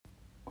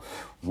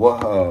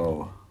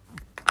Whoa.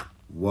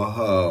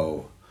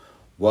 Whoa.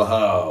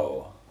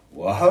 Whoa. Whoa.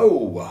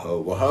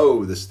 Whoa.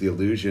 Whoa. This is The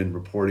Illusion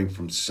reporting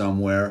from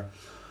somewhere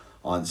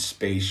on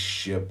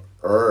Spaceship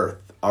Earth.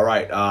 All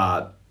right.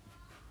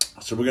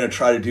 So we're going to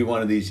try to do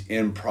one of these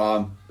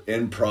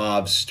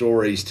improv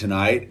stories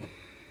tonight.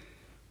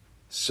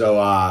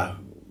 So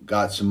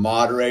got some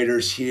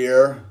moderators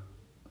here.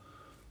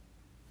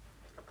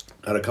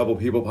 Got a couple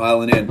people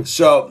piling in.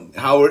 So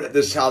how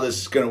this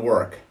is going to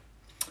work.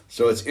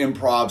 So it's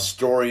improv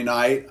story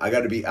night. I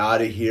got to be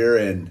out of here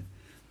in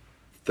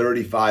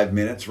 35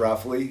 minutes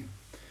roughly.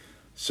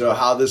 So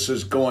how this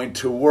is going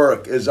to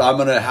work is I'm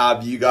going to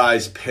have you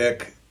guys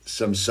pick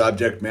some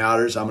subject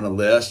matters. I'm going to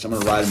list. I'm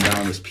going to write them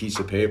down on this piece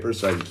of paper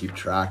so I can keep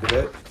track of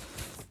it.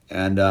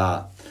 And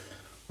I'm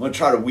going to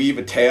try to weave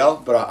a tale,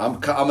 but I'm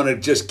going to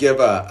just give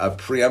a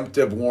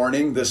preemptive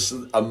warning. This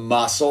is a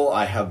muscle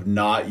I have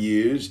not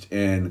used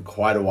in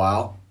quite a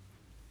while.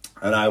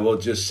 And I will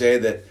just say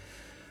that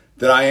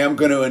I am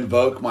going to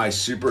invoke my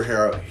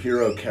superhero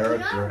character. You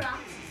know what rocks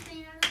are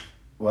made out of?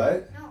 What?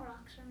 You know what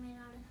rocks are made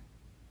out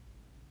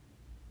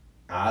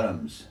of?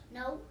 Atoms.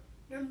 No,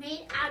 they're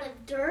made out of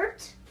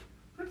dirt.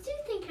 What do you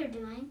think you're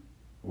doing?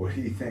 What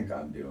do you think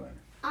I'm doing?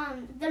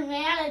 They're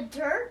made out of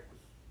dirt.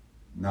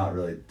 Not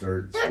really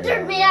dirt.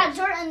 They're made out of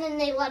dirt, and then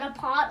they let a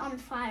pot on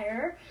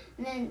fire,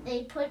 and then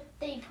they put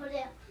it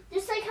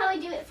just like how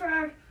we do it for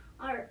our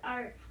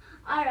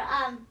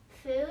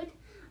food.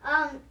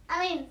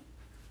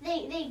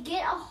 They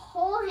get a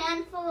whole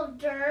handful of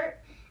dirt,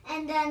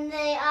 and then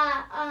they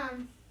I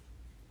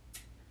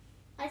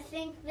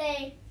think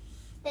they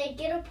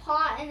get a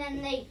pot, and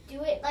then they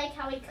do it like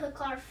how we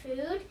cook our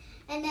food,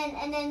 and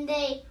then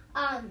they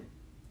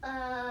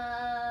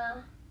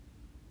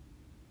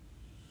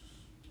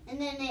and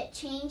then it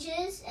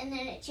changes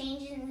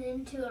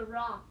into a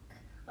rock,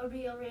 a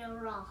real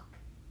rock.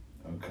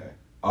 Okay.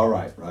 All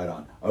right. Right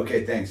on.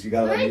 Okay. Thanks. You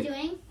got. What are you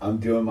doing? I'm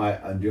doing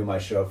my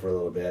show for a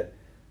little bit,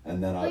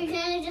 and then Well, you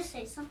can't just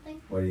say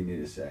something. What do you need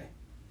to say?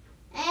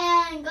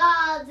 And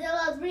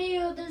Godzilla's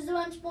real. There's a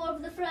bunch more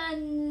of the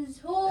friends.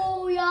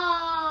 Oh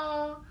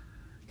yeah,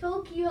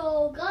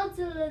 Tokyo,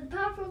 Godzilla, the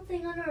powerful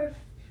thing on Earth,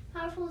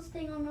 powerfulest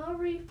thing on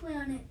every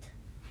planet.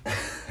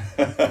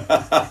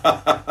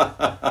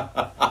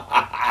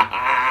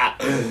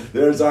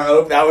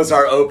 That was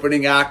our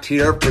opening act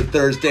here for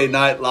Thursday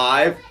Night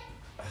Live.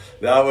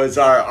 That was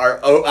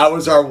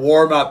our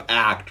warm-up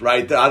act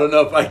right there. I don't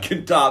know if I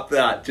can top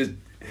that, just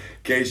in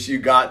case you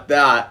got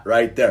that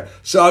right there.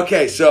 So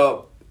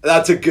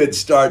that's a good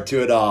start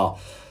to it all.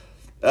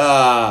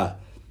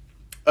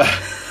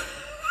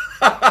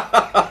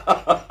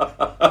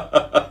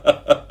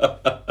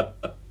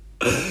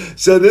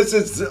 So this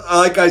is,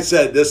 like I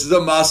said, this is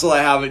a muscle I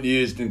haven't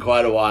used in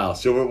quite a while.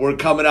 So we're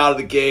coming out of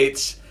the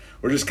gates.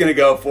 We're just going to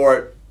go for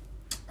it.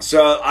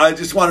 So I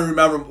just want to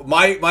remember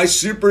my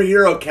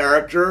superhero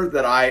character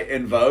that I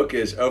invoke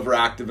is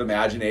Overactive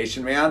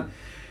Imagination Man.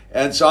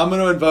 And so I'm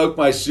going to invoke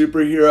my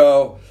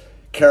superhero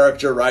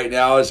character right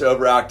now as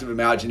Overactive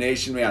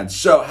Imagination Man.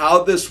 So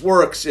how this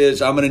works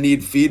is I'm going to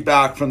need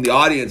feedback from the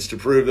audience to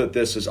prove that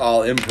this is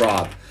all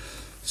improv.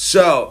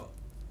 So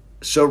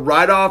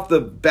right off the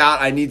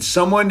bat, I need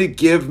someone to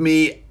give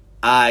me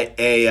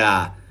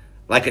a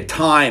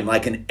time,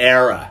 like an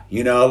era,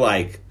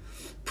 like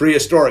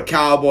prehistoric,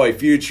 cowboy,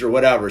 future,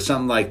 whatever,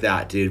 something like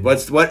that, dude.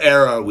 What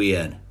era are we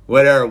in?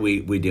 What era are we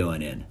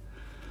doing in?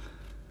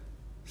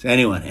 So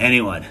anyone.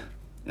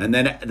 And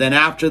then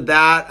after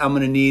that,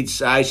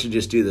 I should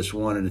just do this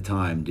one at a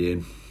time,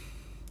 dude.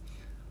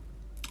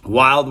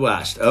 Wild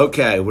West.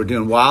 Okay, we're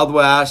doing Wild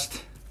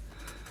West.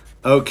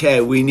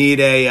 Okay, we need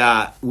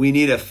a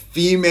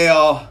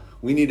female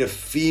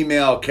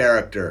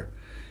character.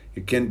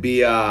 It can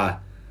be a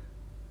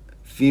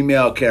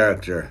female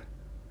character.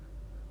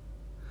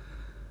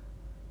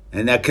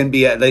 And that can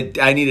be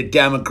I need a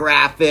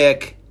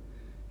demographic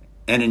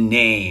and a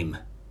name.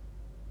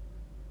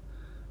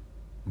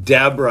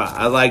 Deborah.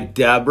 I like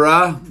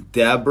Deborah.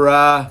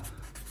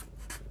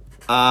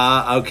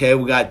 Okay,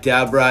 we got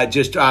Deborah.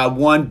 Just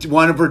one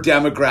of her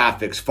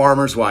demographics.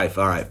 Farmer's wife.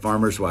 All right,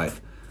 farmer's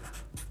wife.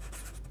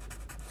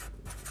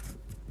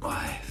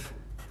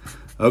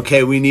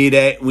 Okay, we need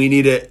a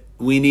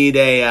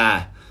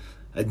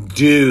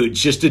dude.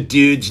 Just a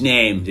dude's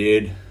name,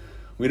 dude.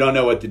 We don't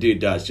know what the dude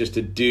does. Just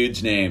a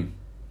dude's name.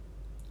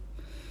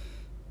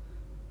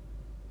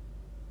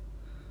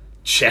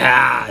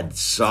 Chad.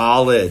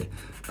 Solid.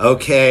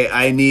 Okay,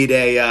 I need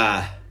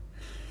a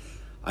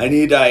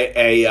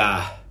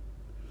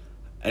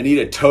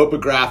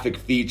topographic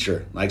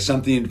feature, like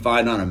something you'd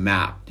find on a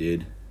map,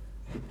 dude.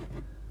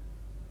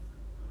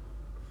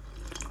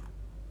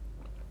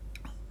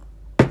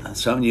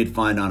 Something you'd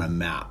find on a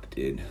map,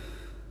 dude.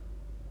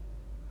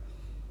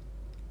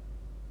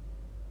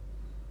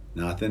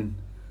 Nothing?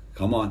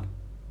 Come on.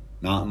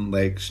 Mountain,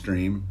 lake,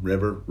 stream,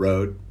 river,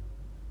 road,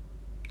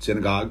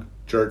 synagogue,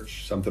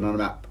 church, something on a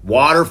map.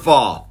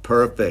 Waterfall.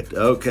 Perfect.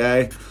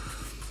 Okay.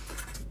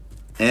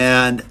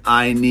 And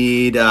I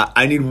need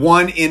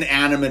one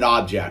inanimate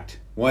object.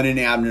 One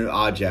inanimate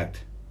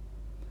object.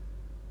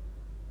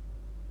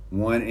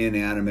 One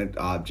inanimate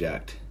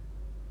object.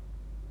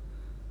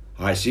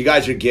 All right, so you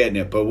guys are getting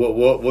it, but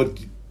we'll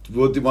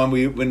do when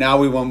we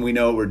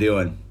know what we're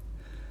doing.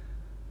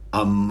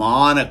 A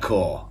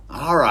monocle.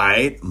 All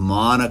right,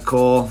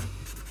 monocle.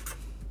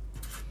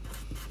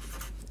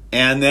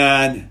 And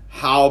then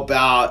how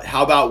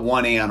about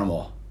one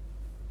animal?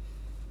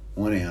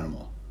 One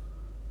animal.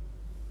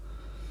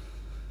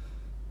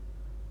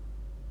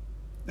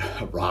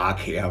 Rock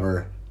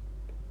hammer.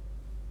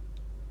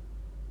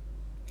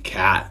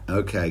 Cat.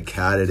 Okay,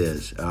 cat it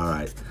is.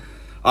 All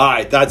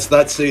right.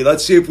 Let's see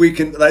if we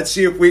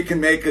can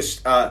make a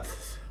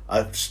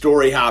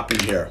story happen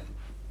here.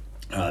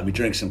 Let me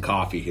drink some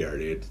coffee here,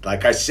 dude.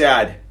 Like I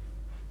said,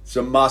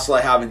 some muscle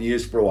I haven't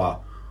used for a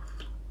while.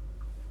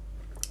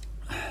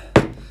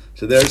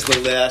 So there's the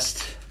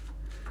list.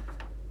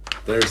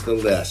 There's the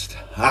list.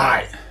 All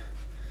right.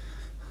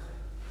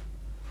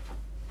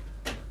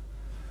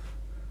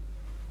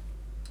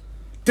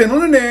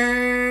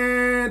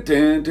 Dun-dun-dun,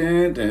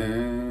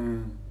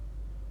 dun-dun-dun.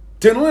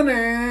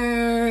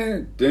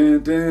 Dun-dun-dun,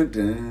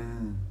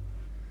 dun-dun-dun.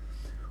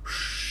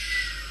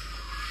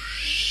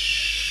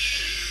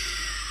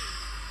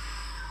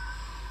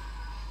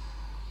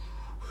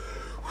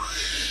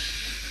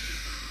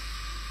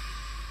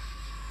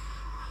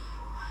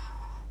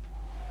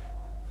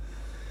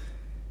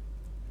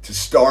 It's a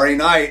starry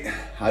night,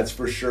 that's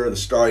for sure. The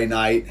starry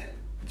night.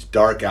 It's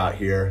dark out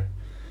here.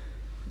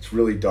 It's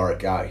really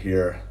dark out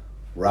here.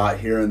 We're out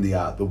here in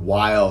the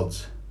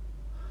wilds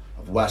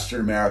of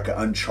Western America,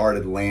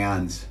 uncharted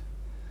lands.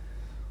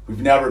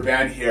 We've never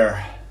been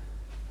here.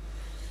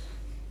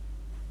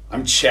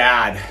 I'm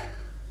Chad.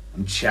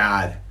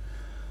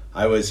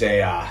 I was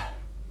a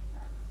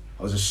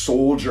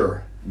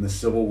soldier in the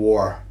Civil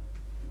War.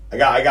 I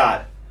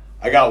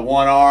got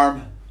one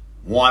arm,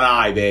 one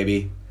eye,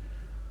 baby.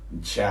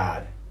 I'm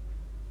Chad.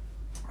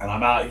 And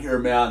I'm out here,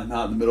 man. I'm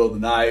out in the middle of the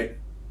night.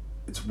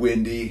 It's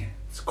windy.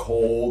 It's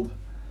cold.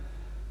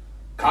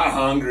 Kind of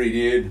hungry,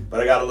 dude. But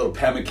I got a little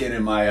pemmican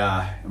in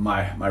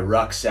my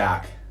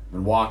rucksack.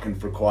 Been walking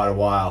for quite a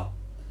while.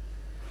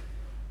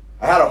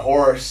 I had a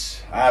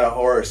horse,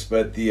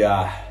 but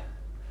the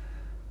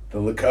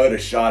Lakota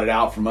shot it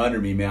out from under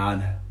me,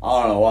 man.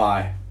 I don't know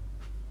why.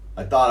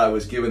 I thought I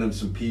was giving him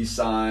some peace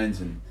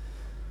signs and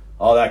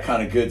all that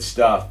kind of good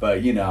stuff,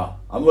 but you know,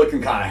 I'm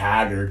looking kind of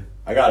haggard.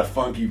 I got a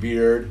funky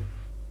beard.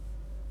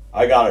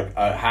 I got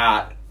a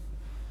hat.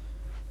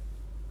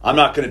 I'm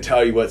not going to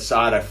tell you what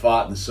side I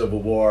fought in the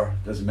Civil War.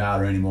 Doesn't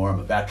matter anymore. I'm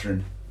a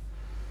veteran.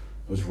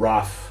 It was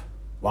rough.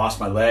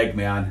 Lost my leg,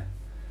 man.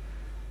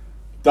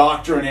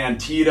 Doctor in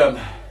Antietam.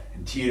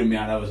 Antietam,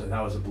 man,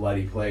 that was a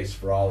bloody place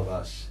for all of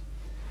us.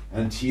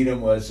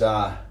 Antietam was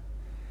a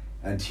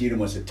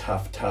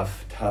tough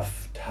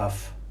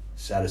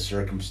set of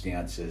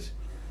circumstances.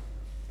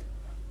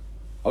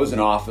 I was an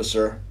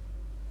officer.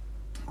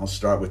 I'll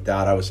start with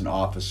that. I was an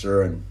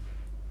officer, and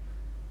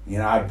you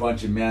know, I had a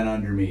bunch of men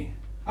under me.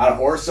 I had a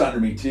horse under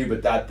me too,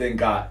 but that thing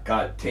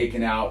got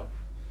taken out.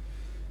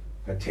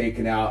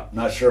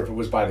 Not sure if it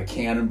was by the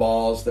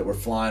cannonballs that were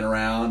flying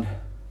around,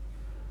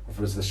 or if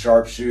it was the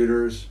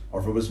sharpshooters,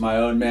 or if it was my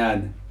own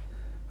men.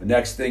 The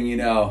next thing you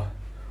know,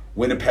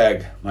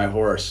 Winnipeg, my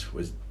horse,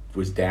 was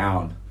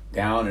down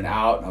and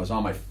out, and I was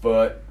on my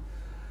foot.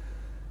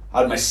 I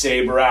had my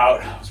saber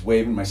out. I was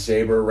waving my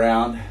saber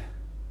around.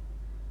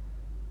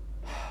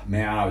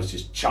 Man, I was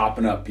just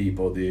chopping up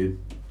people, dude.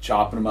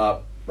 Chopping them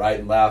up right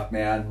and left,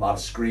 man. A lot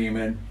of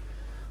screaming.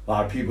 A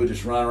lot of people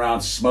just running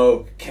around,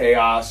 smoke,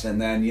 chaos,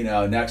 and then, you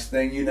know, next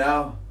thing you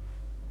know,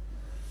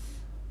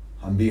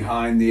 I'm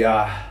behind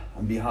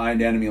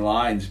enemy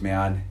lines,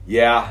 man.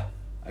 Yeah,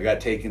 I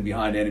got taken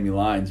behind enemy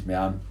lines,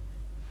 man.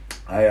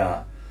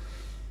 I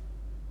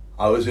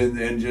was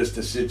in just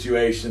a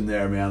situation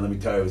there, man. Let me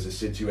tell you, it was a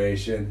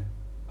situation.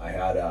 I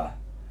had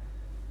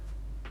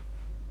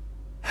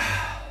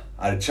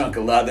a chunk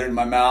of leather in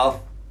my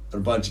mouth,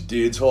 and a bunch of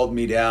dudes holding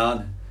me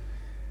down,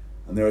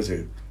 and there was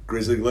a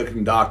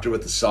grizzly-looking doctor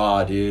with a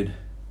saw, dude.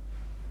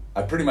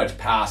 I pretty much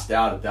passed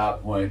out at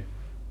that point.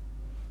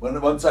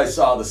 Once I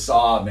saw the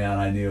saw, man,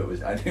 I knew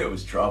it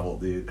was trouble,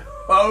 dude.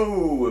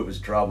 Oh, it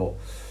was trouble.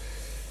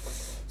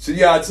 So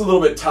yeah, it's a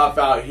little bit tough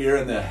out here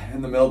in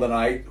the middle of the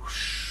night.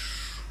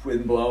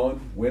 Wind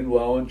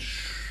blowing.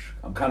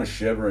 I'm kind of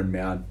shivering,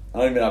 man. I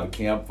don't even have a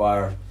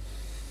campfire.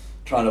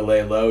 Trying to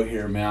lay low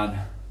here,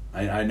 man.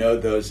 I know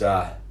those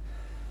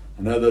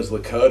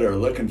Lakota are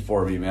looking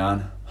for me,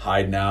 man.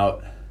 Hiding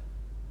out,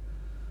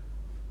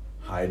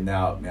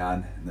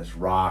 man. In this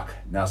rock,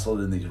 nestled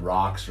in these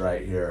rocks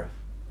right here.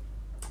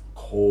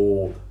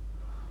 Cold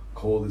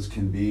as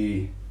can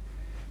be,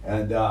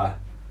 and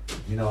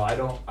you know, I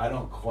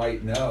don't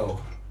quite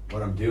know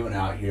what I'm doing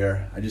out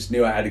here. I just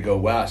knew I had to go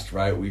west,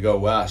 right? We go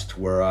west,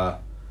 where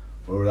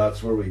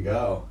that's where we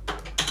go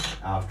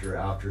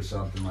after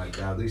something like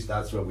that. At least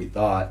that's what we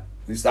thought.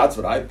 At least that's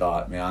what I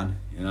thought, man.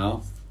 You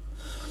know,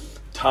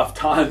 tough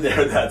time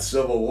there, that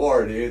Civil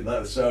War,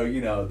 dude. So,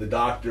 you know, the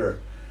doctor,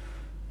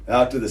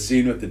 after the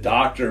scene with the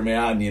doctor,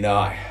 man, you know,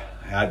 I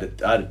had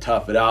to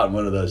tough it out in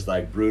one of those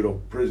like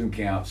brutal prison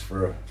camps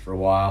for a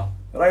while.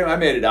 But I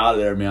made it out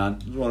of there, man.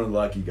 I was one of the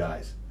lucky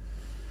guys.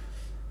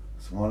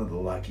 It's one of the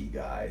lucky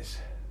guys.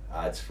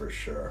 That's for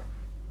sure.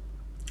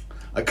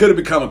 I could have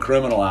become a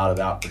criminal out of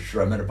that for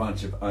sure. I met a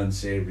bunch of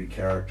unsavory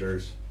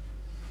characters.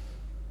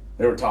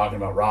 They were talking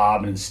about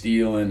robbing and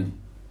stealing,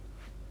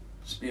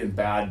 just being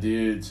bad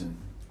dudes, and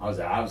I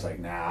was like,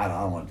 nah, I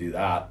don't want to do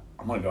that.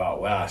 I'm gonna go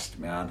out west,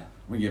 man.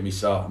 I'm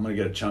gonna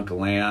get a chunk of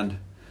land.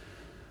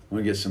 I'm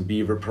gonna get some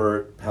beaver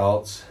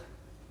pelts.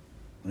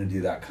 I'm gonna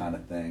do that kind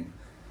of thing.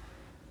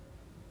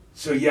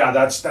 So yeah,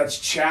 that's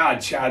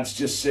Chad. Chad's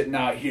just sitting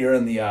out here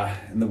in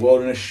the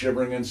wilderness,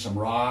 shivering in some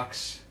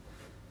rocks.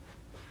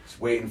 Just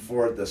waiting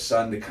for the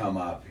sun to come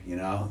up. You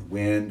know,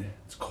 wind.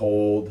 It's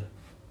cold.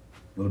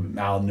 A little bit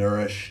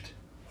malnourished,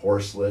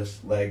 horseless,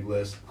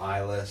 legless,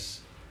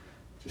 eyeless.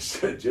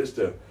 Just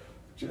a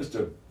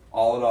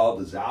all in all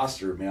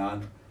disaster,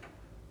 man.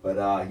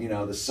 But you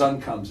know, the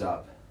sun comes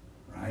up,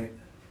 right?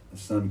 The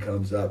sun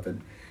comes up,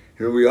 and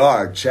here we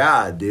are,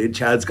 Chad, dude.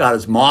 Chad's got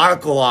his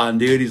monocle on,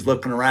 dude. He's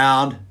looking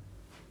around,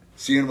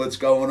 seeing what's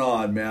going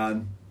on,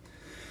 man.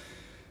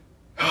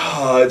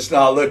 Oh, it's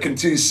not looking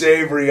too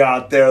savory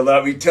out there,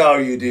 let me tell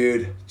you,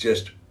 dude.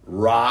 Just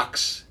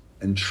rocks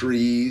and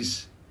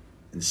trees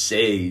and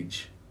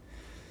sage.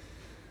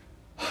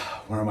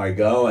 Where am I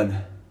going?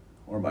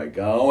 Where am I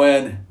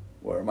going?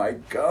 Where am I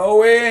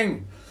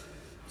going?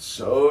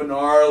 So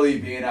gnarly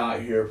being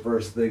out here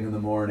first thing in the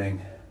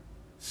morning.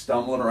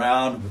 Stumbling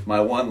around with my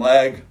one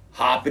leg.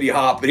 Hoppity,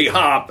 hoppity,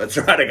 hop. That's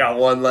right, I got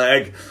one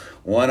leg,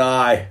 one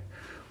eye.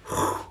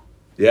 Whew.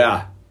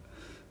 Yeah,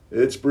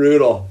 it's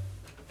brutal.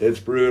 It's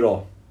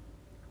brutal.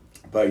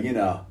 But, you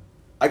know,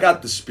 I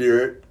got the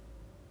spirit.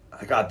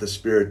 I got the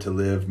spirit to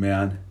live,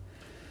 man.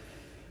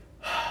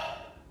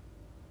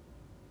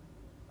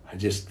 I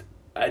just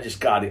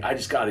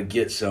gotta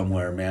get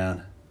somewhere,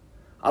 man.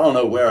 I don't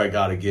know where I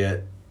gotta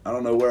get. I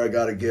don't know where I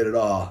gotta get at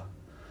all.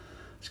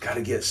 Just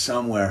gotta get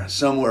somewhere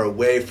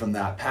away from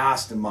that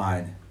past of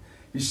mine.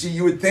 You see,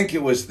 you would think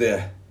it was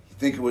the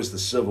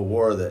Civil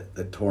War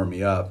that tore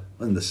me up. It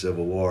wasn't the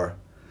Civil War.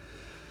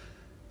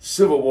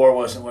 Civil War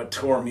wasn't what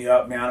tore me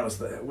up, man. It was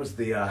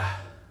the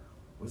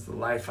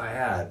life I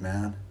had,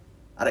 man.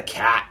 I had a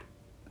cat.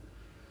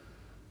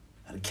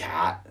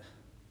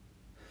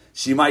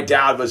 See, my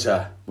dad was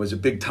a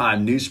big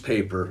time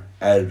newspaper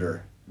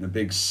editor in a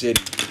big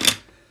city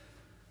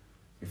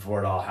before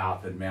it all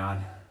happened,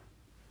 man.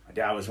 My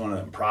dad was one of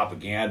them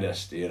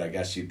propagandists, dude, I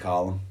guess you'd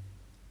call them.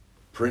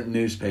 Printing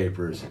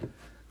newspapers,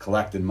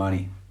 collecting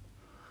money.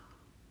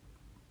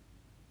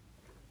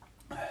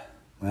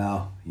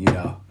 Well, you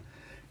know,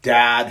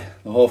 Dad,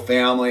 the whole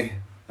family,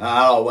 it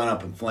all went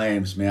up in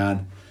flames,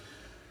 man.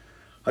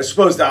 I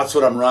suppose that's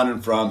what I'm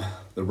running from.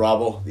 The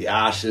rubble, the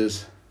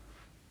ashes,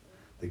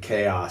 the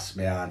chaos,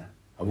 man,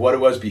 of what it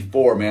was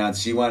before, man.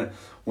 See, when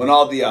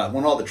all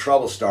the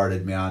trouble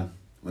started, man,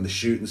 when the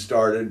shooting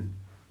started,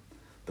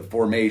 the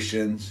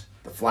formations,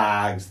 the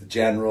flags, the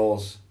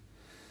generals,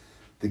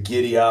 the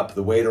giddy up,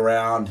 the wait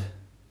around,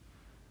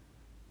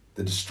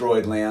 the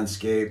destroyed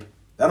landscape,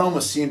 that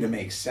almost seemed to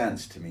make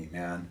sense to me,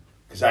 man.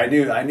 Because I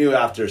knew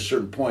after a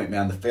certain point,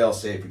 man, the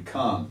fail-safe would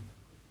come.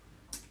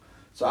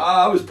 So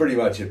I was pretty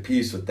much at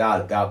peace with that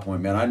at that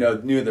point, man. I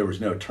knew there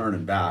was no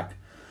turning back.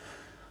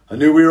 I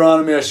knew we were on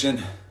a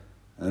mission.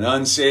 An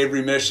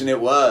unsavory mission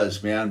it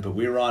was, man, but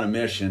we were on a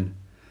mission.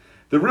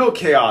 The real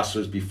chaos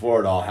was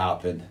before it all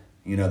happened.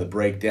 You know, the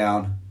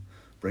breakdown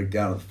of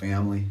the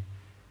family,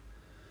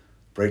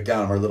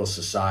 breakdown of our little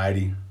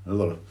society, our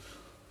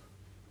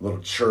little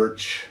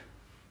church,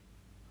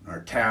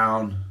 our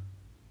town.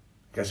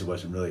 I guess it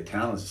wasn't really a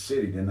town, it was a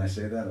city. Didn't I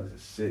say that? It was a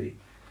city.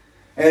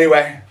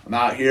 Anyway, I'm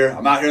out here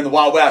in the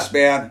Wild West,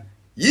 man.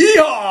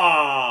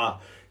 Yeehaw!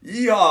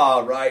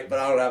 Yeehaw, right? But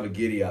I don't have a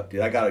giddy up,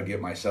 dude. I got to get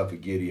myself a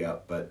giddy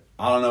up, but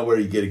I don't know where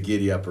you get a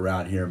giddy up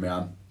around here,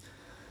 man.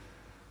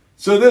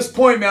 So at this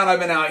point, man, I've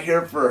been out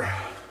here for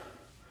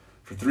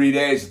 3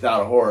 days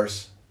without a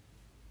horse.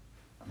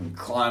 I've been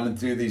climbing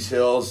through these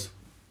hills,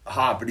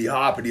 hoppity,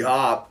 hoppity,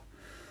 hop.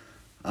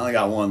 I only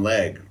got one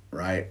leg,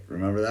 right?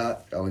 Remember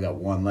that? I only got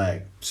one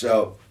leg.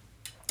 So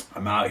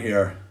I'm out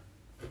here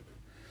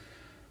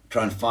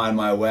trying to find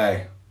my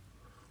way.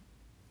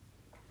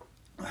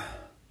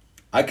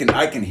 I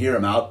can hear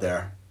them out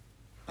there.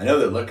 I know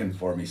they're looking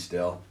for me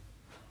still.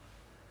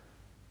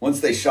 Once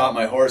they shot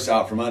my horse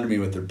out from under me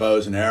with their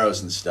bows and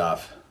arrows and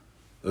stuff,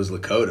 those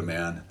Lakota,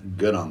 man,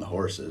 good on the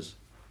horses.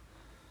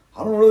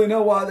 I don't really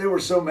know why they were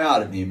so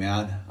mad at me,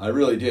 man. I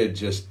really did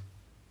just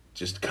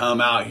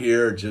come out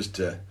here just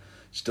to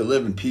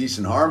live in peace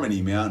and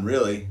harmony, man,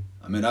 really.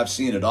 I mean, I've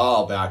seen it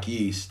all back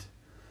east.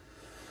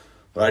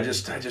 But I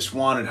just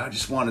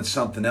wanted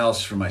something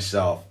else for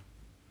myself.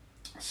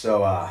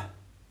 So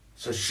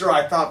sure,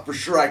 I thought for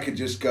sure I could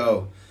just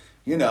go,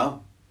 you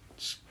know,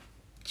 just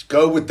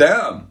go with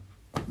them,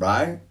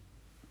 right?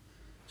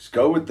 Just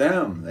go with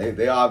them.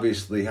 They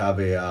obviously have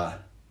a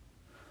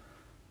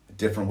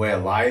different way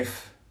of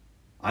life.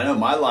 I know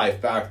my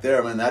life back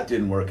there, man, that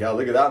didn't work out.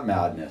 Look at that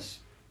madness.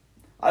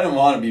 I didn't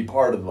want to be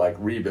part of the like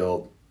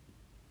rebuild.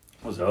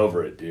 I was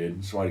over it,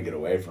 dude. Just wanted to get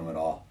away from it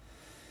all.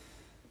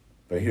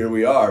 But here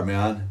we are,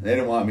 man. They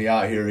didn't want me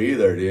out here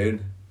either,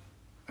 dude.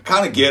 I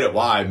kind of get it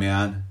why,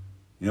 man.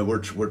 You know,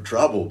 we're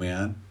trouble,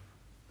 man.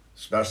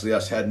 Especially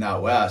us heading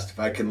out west. If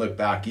I can look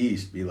back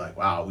east, be like,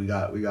 wow, we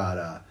got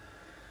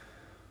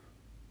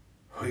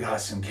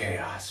some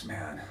chaos,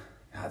 man.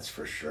 That's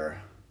for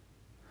sure.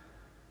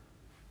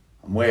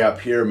 I'm way up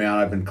here, man.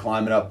 I've been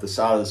climbing up the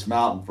side of this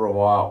mountain for a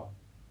while.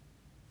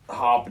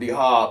 Hoppity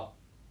hop.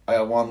 I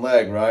got one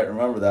leg, right?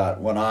 Remember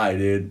that. One eye,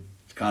 dude.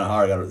 It's kind of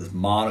hard. I got this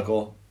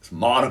monocle. This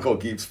monocle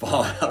keeps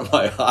falling out of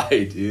my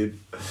eye, dude.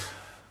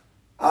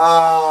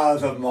 Ah,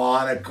 the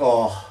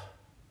monocle.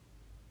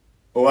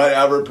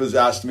 Whatever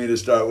possessed me to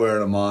start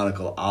wearing a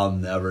monocle, I'll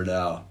never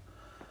know.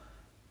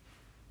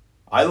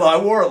 I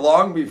wore it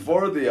long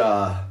before the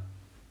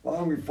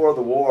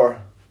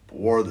war. The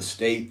War of the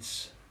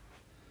States.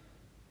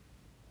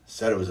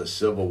 Said it was a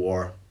civil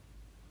war.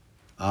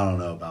 I don't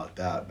know about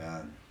that,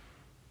 man.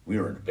 We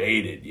were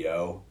invaded,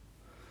 yo.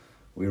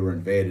 We were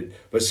invaded.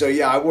 But so,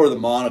 yeah, I wore the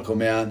monocle,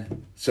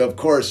 man. So, of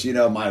course, you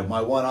know, my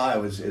one eye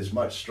is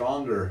much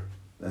stronger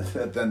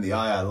than the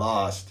eye I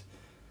lost.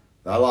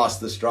 I lost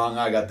the strong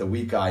eye, got the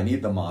weak eye. I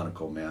need the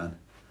monocle, man.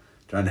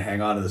 Trying to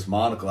hang on to this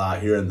monocle out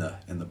here in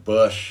the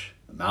bush,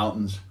 the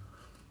mountains.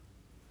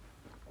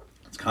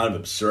 It's kind of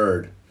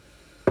absurd,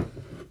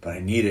 but I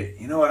need it.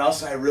 You know what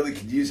else I really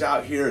could use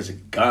out here is a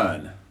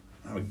gun.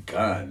 I have a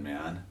gun,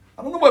 man.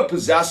 I don't know what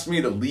possessed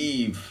me to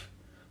leave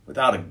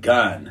without a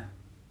gun.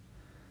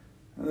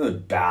 This is a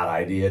bad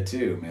idea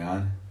too,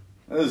 man.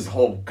 This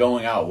whole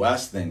going out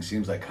west thing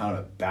seems like kind of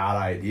a bad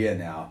idea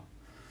now.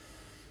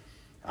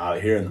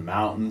 Out here in the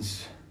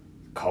mountains,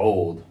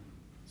 cold.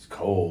 It's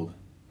cold.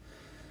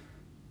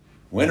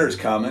 Winter's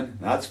coming,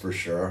 that's for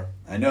sure.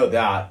 I know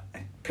that.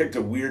 I picked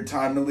a weird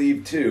time to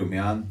leave too,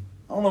 man.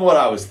 I don't know what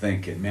I was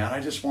thinking, man.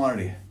 I just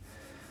wanted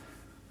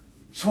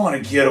to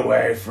get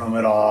away from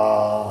it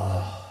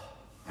all.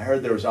 I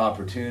heard there was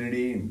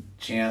opportunity and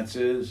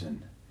chances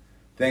and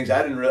things.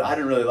 I didn't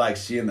really like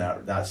seeing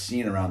that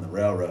scene around the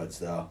railroads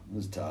though. It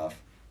was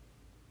tough.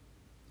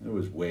 It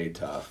was way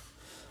tough.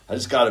 I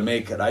just got to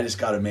make it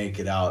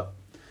out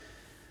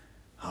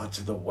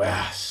to the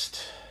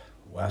west.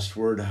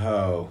 Westward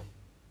ho.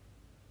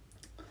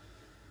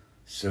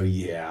 So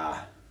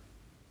yeah,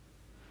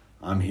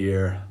 I'm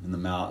here in the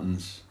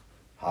mountains,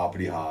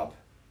 hoppity hop,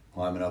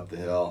 climbing up the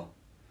hill,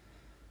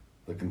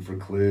 looking for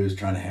clues,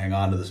 trying to hang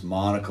on to this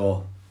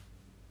monocle,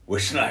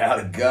 wishing I had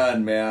a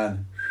gun,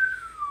 man.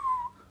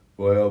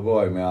 Boy, oh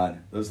boy,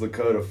 man, those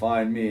Lakota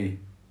find me,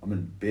 I'm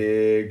in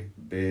big,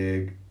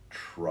 big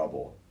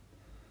trouble.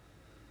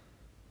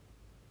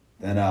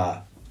 Then,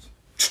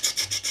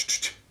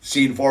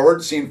 scene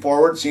forward.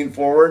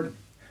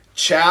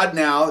 Chad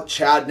now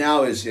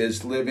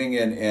is living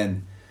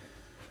in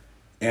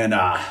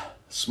a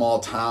small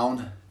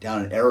town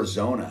down in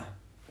Arizona.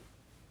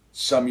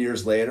 Some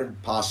years later,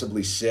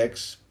 possibly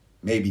 6,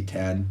 maybe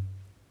 10.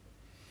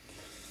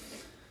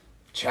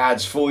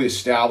 Chad's fully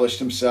established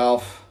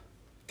himself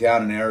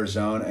down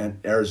in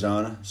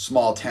Arizona,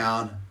 small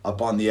town up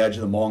on the edge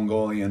of the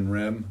Mongolian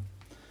Rim,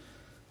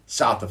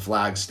 south of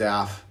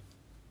Flagstaff.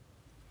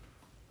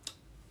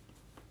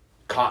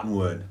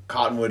 Cottonwood,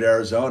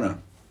 Arizona.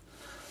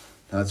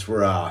 That's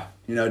where,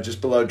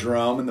 just below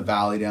Jerome in the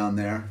valley down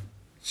there.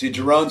 See,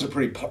 Jerome's a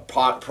pretty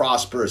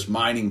prosperous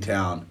mining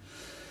town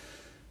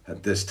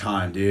at this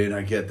time, dude.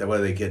 I get that. What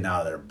are they getting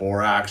out of there?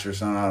 Borax or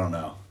something? I don't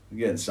know. They're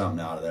getting something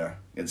out of there.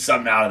 Getting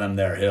something out of them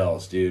there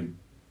hills, dude.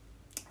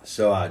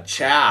 So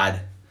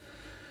Chad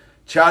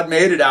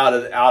made it out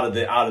of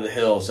the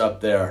hills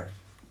up there,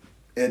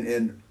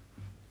 in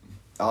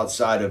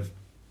outside of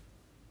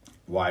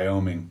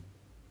Wyoming.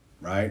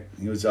 Right?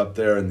 He was up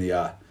there in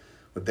the,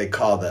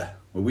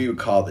 what we would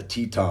call the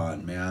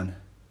Teton, man.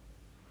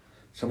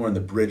 Somewhere in the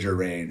Bridger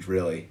Range,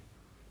 really.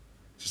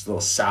 Just a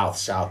little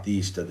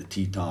southeast of the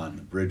Teton,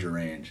 the Bridger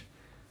Range.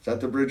 Is that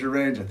the Bridger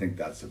Range? I think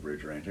that's the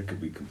Bridger Range. I could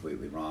be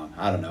completely wrong.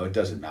 I don't know. It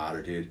doesn't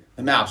matter, dude.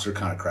 The maps were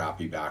kind of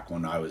crappy back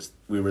when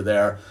we were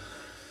there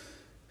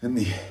in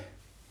the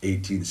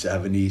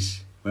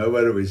 1870s. Well,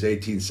 what it was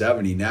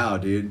 1870 now,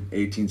 dude.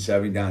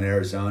 1870 down in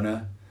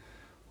Arizona.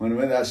 When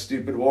did that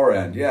stupid war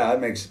end? Yeah, that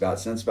makes about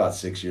sense. About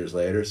 6 years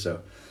later.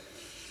 So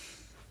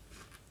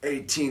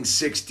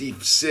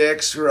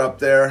 1866, we're up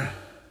there.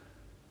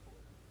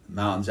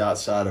 Mountains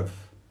outside of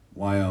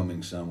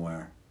Wyoming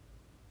somewhere.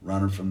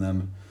 Running from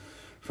them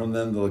to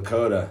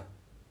Lakota.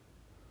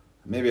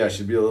 Maybe I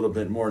should be a little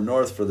bit more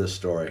north for this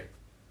story.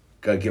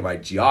 Gotta get my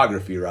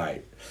geography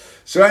right.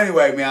 So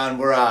anyway, man,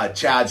 we're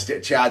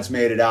Chad's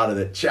made it out of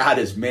it. Chad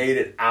has made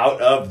it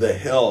out of the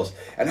hills.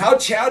 And how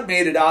Chad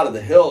made it out of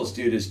the hills,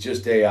 dude, is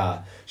just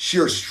a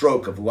sheer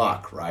stroke of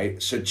luck,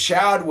 right? So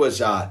Chad was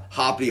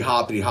hopping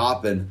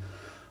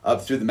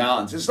up through the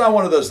mountains. It's not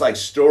one of those like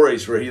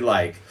stories where he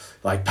like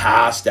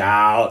passed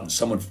out and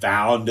someone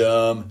found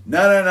him.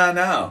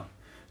 No.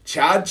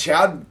 Chad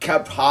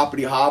kept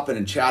hoppity hopping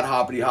and Chad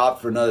hoppity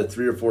hop for another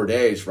 3 or 4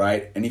 days,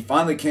 right? And he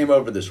finally came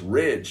over this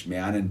ridge,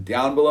 man, and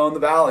down below in the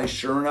valley,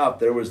 sure enough,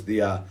 there was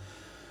a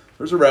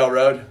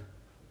railroad.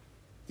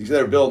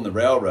 They were building the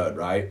railroad,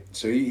 right?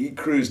 So he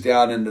cruised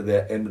down into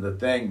the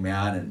thing,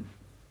 man, and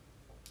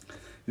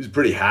he was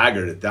pretty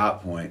haggard at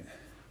that point.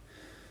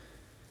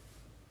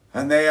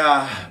 And they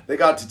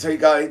got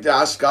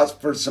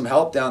for some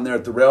help down there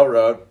at the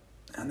railroad.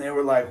 And they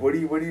were like,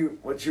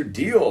 what's your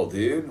deal,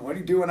 dude? What are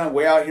you doing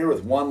way out here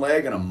with one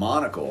leg and a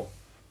monocle?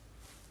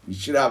 You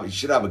should have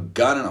a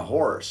gun and a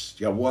horse.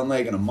 You got one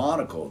leg and a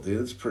monocle,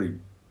 dude. It's pretty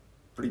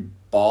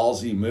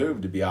ballsy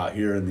move to be out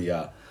here in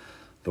the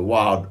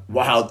wild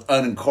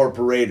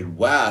unincorporated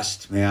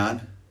West,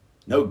 man.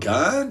 No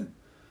gun?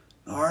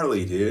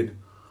 Gnarly, dude.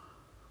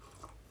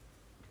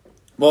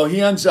 Well,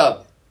 he ends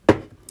up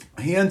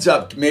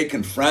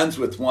making friends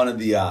with one of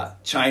the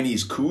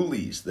Chinese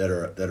coolies that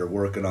are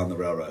working on the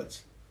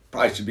railroads.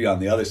 Probably should be on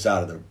the other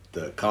side of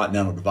the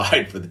Continental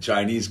Divide for the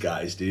Chinese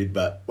guys, dude.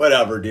 But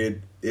whatever,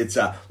 dude. It's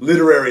a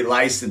literary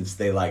license,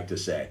 they like to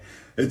say.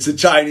 It's a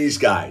Chinese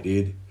guy,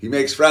 dude. He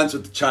makes friends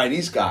with the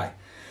Chinese guy.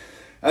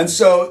 And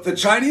so the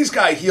Chinese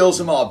guy heals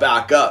him all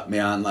back up,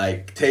 man.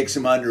 Like, takes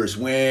him under his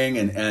wing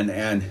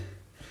and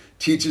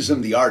teaches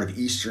him the art of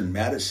Eastern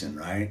medicine,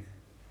 right?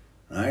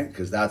 Right?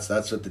 Because that's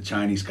what the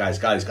Chinese guy's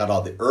got. He's got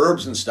all the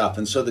herbs and stuff.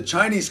 And so the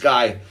Chinese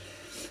guy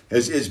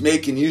is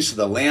making use of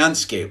the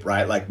landscape,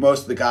 right? Like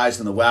most of the guys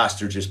in the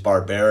West are just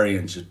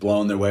barbarians, just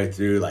blowing their way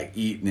through, like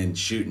eating and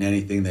shooting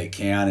anything they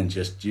can and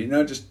just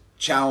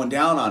chowing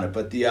down on it.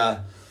 But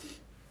the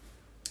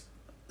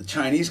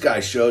Chinese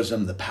guy shows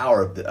them the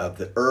power of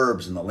the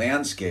herbs and the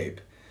landscape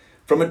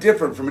from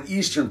an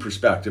Eastern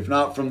perspective,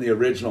 not from the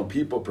original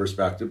people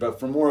perspective, but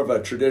from more of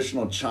a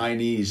traditional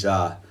Chinese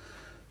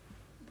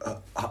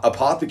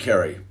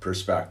apothecary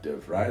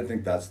perspective, right? I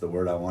think that's the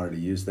word I wanted to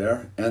use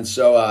there. And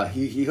so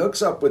he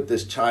hooks up with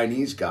this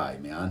Chinese guy,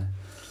 man.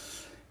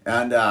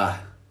 And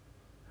the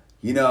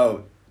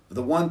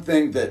one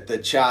thing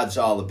that Chad's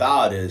all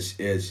about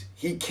is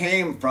he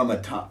came from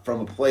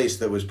a place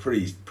that was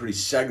pretty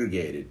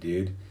segregated,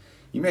 dude.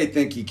 You may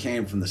think he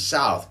came from the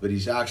South, but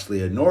he's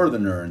actually a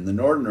Northerner, and the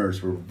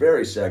Northerners were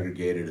very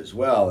segregated as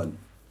well. And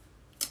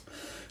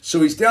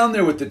so he's down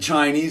there with the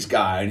Chinese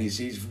guy, and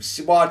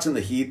he's watching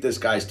the heat this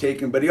guy's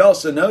taking, but he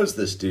also knows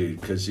this dude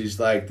because he's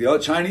like, the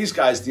Chinese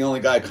guy's the only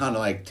guy kind of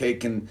like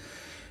taking,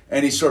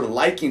 and he's sort of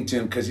liking to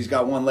him because he's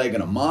got one leg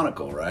and a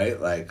monocle, right?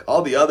 Like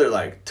all the other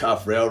like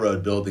tough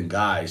railroad building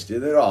guys,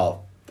 dude, they're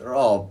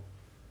all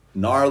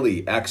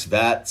gnarly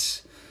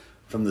ex-vets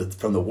from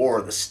the War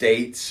of the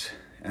States,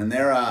 and they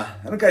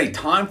don't got any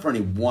time for any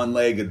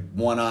one-legged,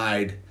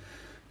 one-eyed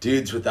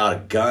dudes without a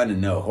gun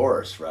and no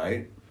horse,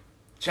 right?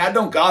 Chad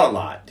don't got a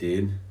lot,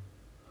 dude.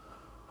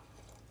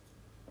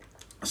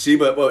 See,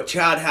 but what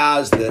Chad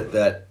has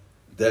that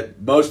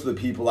most of the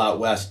people out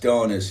west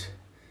don't is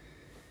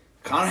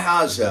kind of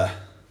has a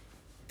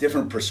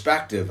different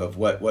perspective of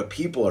what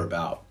people are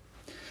about.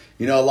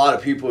 You know, a lot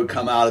of people would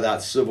come out of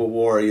that Civil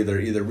War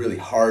either really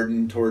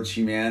hardened towards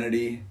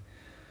humanity,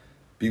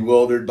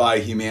 bewildered by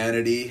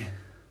humanity,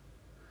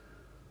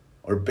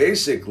 or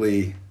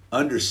basically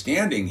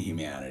understanding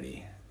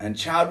humanity. And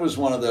Chad was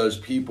one of those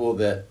people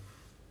that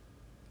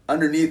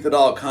underneath it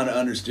all kind of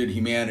understood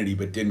humanity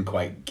but didn't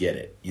quite get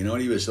it. You know,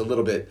 and he was a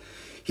little bit,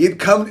 he had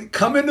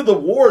come into the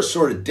war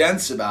sort of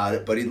dense about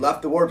it, but he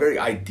left the war very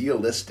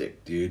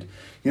idealistic, dude.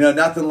 You know,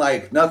 nothing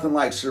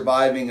like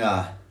surviving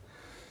a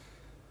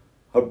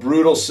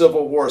brutal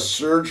Civil War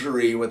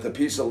surgery with a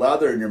piece of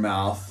leather in your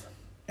mouth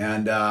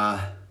and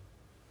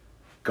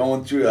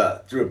going through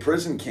a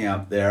prison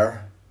camp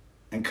there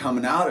and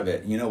coming out of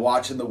it, you know,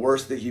 watching the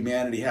worst that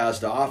humanity has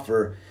to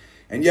offer,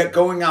 and yet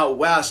going out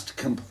west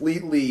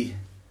completely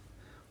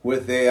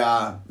with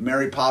a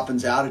Mary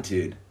Poppins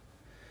attitude,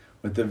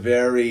 with a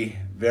very,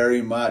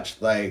 very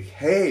much like,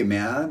 hey,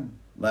 man,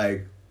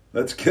 like,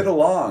 let's get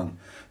along.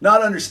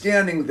 Not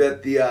understanding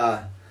that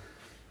there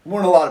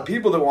weren't a lot of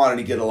people that wanted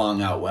to get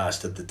along out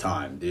west at the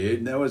time,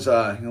 dude. There was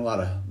a lot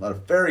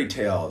of fairy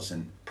tales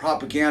and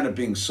propaganda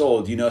being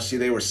sold. You know, see,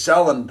 they were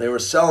selling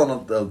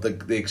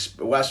the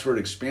westward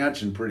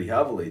expansion pretty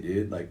heavily,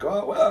 dude. Like, go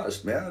out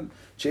west, man,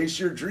 chase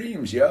your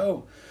dreams,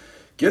 yo,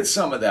 get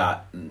some of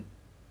that. And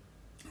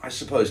I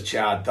suppose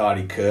Chad thought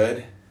he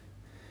could,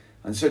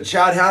 and so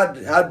Chad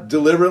had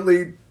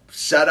deliberately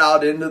set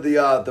out into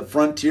the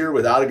frontier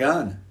without a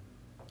gun.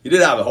 He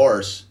did have a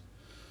horse.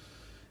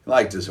 He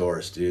liked his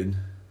horse, dude.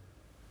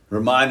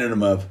 Reminded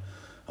him of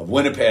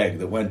Winnipeg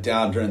that went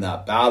down during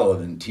that battle of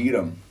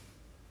Antietam.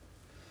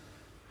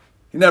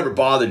 He never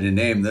bothered to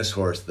name this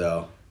horse,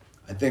 though.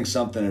 I think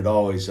something had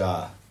always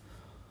kind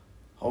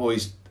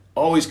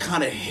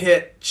of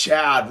hit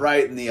Chad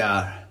right in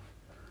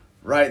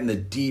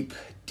the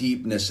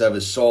deepness of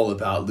his soul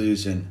about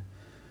losing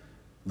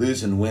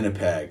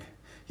Winnipeg.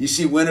 You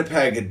see,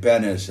 Winnipeg had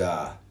been his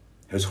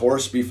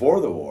horse before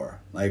the war,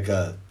 like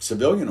a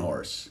civilian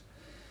horse,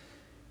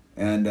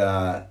 and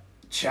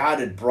Chad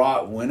had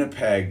brought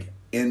Winnipeg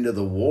into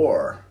the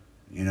war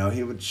You know,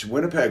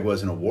 Winnipeg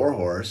wasn't a war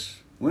horse.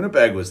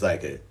 Winnipeg was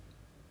like a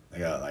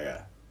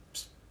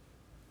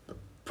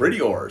pretty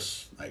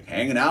horse, like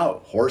hanging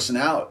out, horsing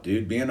out,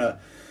 dude, being a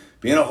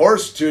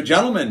horse to a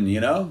gentleman,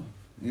 you know,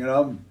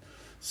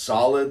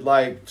 solid,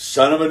 like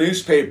son of a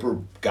newspaper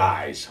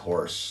guy's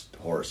horse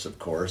of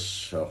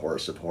course, a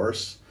horse of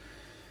horse.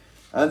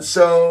 And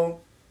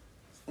so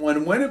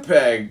when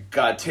Winnipeg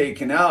got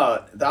taken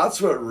out,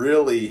 that's what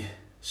really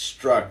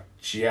struck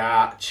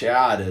Chad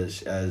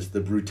as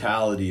the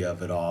brutality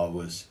of it all.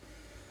 Was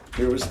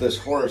there was this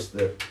horse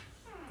that...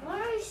 Why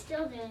are you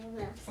still doing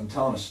this? I'm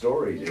telling a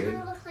story, dude. You kind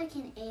of look like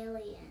an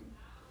alien.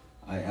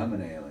 I am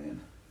an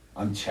alien.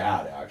 I'm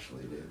Chad,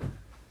 actually, dude.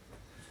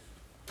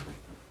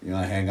 You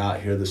want to hang out,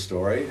 hear the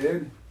story,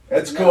 dude?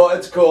 It's cool,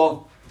 it's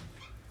cool.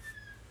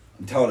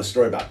 I'm telling a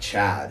story about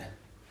Chad.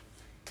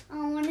 I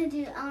want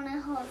to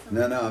hold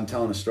something. No, I'm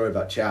telling a story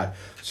about Chad.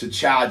 So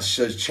Chad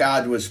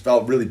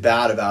felt really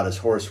bad about his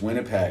horse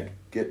Winnipeg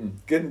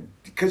getting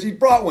because he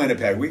brought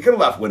Winnipeg. We could have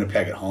left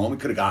Winnipeg at home. We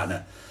could have got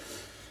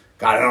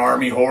an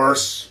army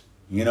horse.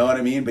 You know what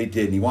I mean? But he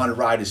didn't. He wanted to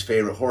ride his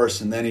favorite horse,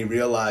 and then he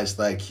realized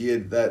like he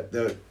had that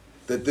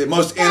the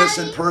most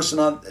innocent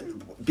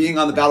person being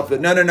on the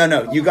battlefield.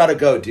 No. You gotta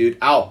go, dude.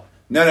 Ow.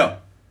 No.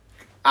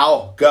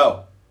 Ow,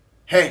 go.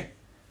 Hey.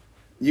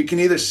 You can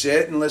either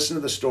sit and listen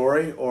to the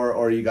story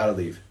or you got to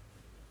leave.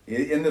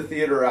 In the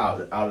theater or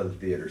out of the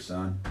theater,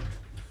 son.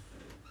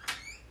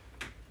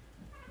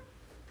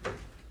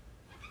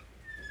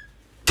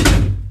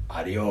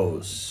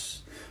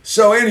 Adios.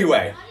 So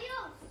anyway.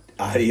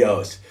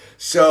 Adios.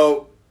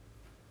 So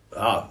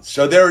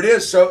there it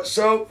is.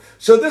 So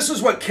this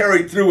is what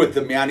carried through with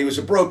him, man. He was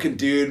a broken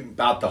dude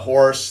about the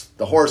horse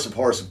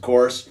of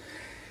course.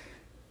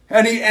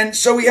 And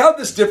so we have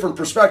this different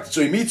perspective.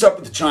 So he meets up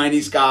with the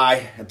Chinese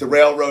guy at the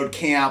railroad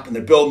camp, and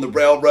they're building the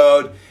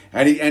railroad.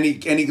 And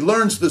he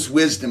learns this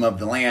wisdom of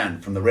the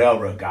land from the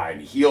railroad guy, and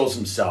he heals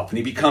himself, and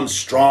he becomes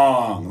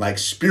strong, like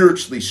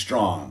spiritually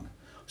strong,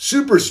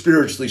 super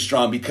spiritually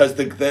strong, because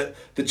the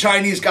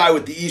Chinese guy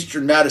with the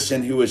Eastern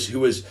medicine who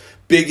was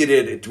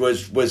bigoted,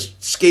 was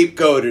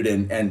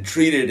scapegoated and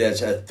treated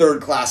as a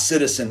third-class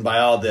citizen by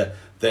all the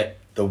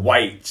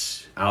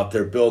whites out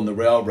there building the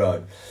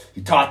railroad. He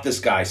taught this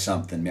guy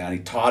something, man. He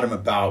taught him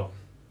about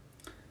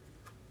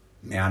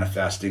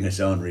manifesting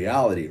his own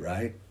reality,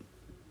 right?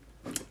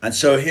 And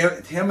so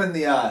him and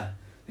they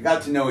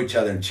got to know each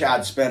other, and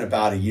Chad spent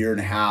about 1.5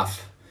 years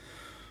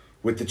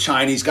with the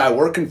Chinese guy,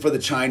 working for the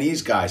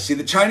Chinese guy. See,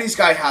 the Chinese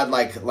guy had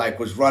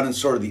was running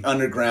sort of the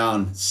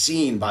underground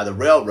scene by the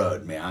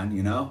railroad, man,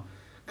 you know?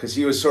 Because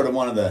he was sort of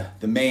one of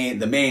the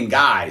main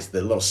guys,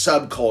 the little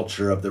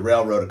subculture of the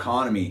railroad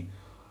economy.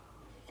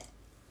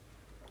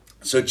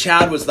 So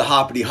Chad was the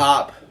hoppity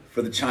hop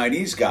for the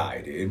Chinese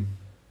guy, dude.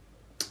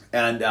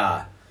 And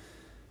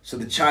so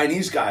the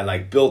Chinese guy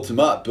built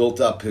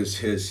up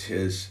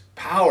his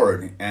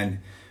power, and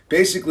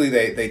basically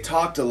they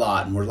talked a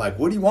lot and were like,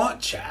 "What do you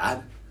want,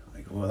 Chad?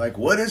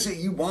 What is it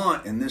you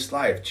want in this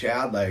life,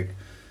 Chad? What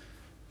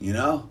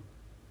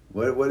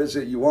is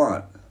it you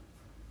want?"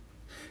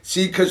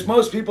 See, because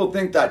most people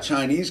think that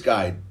Chinese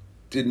guy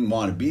didn't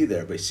want to be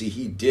there, but see,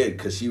 he did,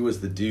 because he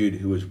was the dude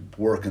who was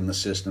working the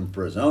system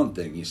for his own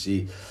thing. You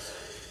see,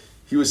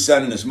 he was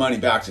sending his money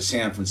back to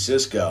San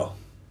Francisco,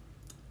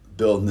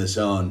 building his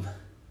own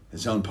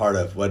part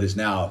of what is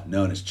now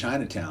known as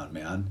Chinatown,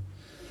 man.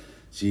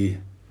 See,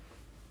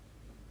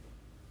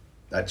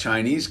 that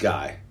Chinese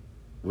guy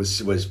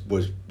was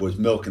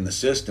milking the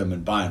system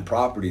and buying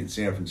property in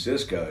San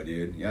Francisco,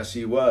 dude. Yes,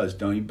 he was.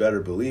 Don't you better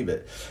believe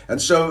it.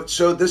 And so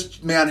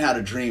this man had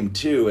a dream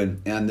too,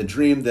 and the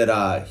dream that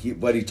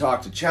what he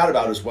talked to Chad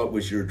about is, what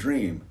was your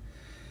dream?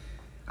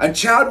 And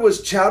Chad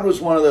was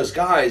one of those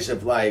guys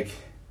of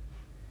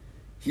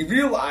he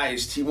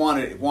realized he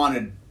wanted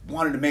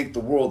to make the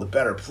world a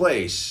better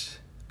place,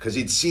 because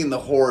he'd seen the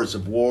horrors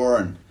of war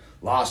and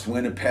lost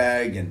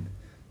Winnipeg and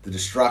the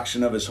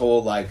destruction of his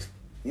whole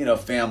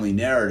family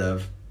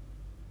narrative.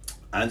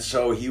 And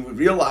so he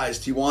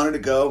realized he wanted to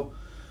go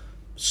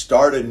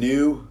start a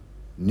new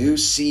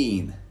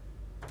scene.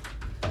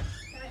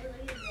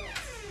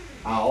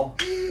 Oh,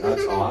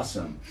 that's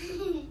awesome.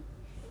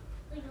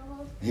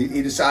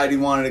 He decided he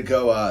wanted to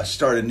go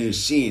start a new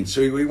scene. So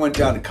he went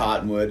down to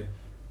Cottonwood.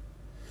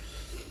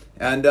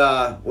 And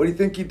what do you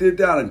think he did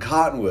down in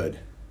Cottonwood?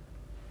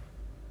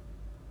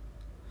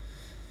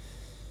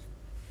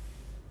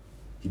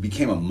 He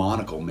became a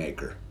monocle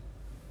maker.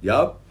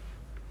 Yup.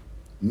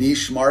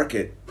 Niche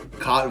market,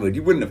 Cottonwood.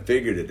 You wouldn't have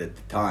figured it at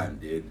the time,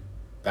 dude.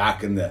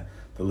 Back in the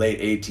late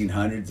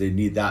 1800s, they'd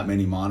need that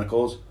many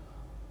monocles.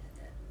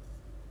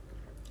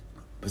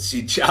 But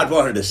see, Chad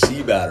wanted to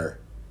see better.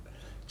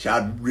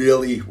 Chad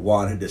really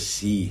wanted to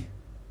see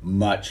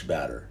much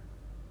better.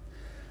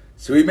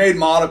 So he made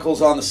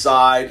monocles on the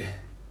side,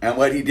 and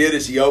what he did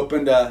is he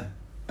opened an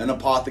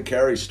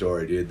apothecary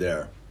store, dude,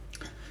 there.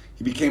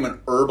 He became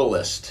an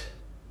herbalist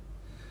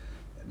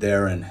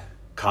there in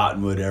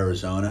Cottonwood,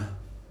 Arizona.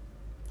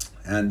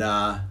 And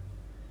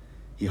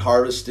he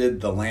harvested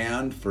the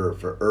land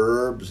for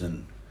herbs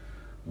and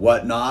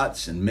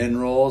whatnots and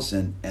minerals,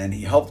 and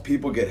he helped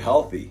people get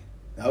healthy.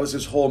 That was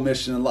his whole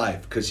mission in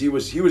life, because he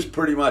was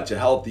pretty much a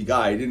healthy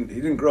guy. He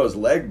didn't grow his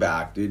leg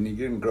back, dude, and he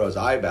didn't grow his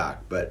eye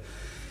back, but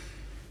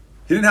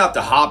he didn't have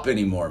to hop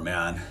anymore,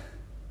 man.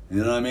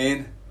 You know what I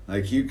mean?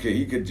 Like he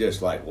could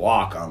just like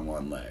walk on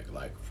one leg,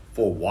 like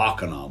full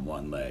walking on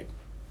one leg.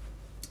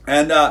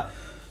 And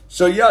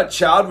so yeah,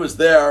 Chad was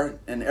there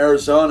in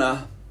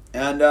Arizona,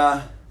 and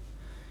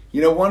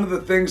one of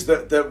the things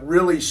that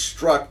really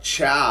struck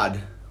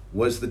Chad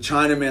was the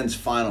Chinaman's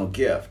final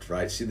gift,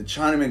 right? See, the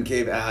Chinaman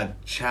gave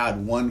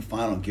Chad one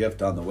final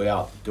gift on the way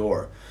out the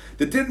door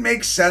that didn't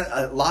make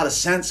a lot of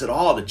sense at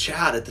all to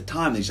Chad at the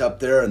time. He's up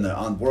there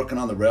and working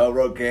on the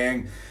railroad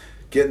gang,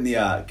 getting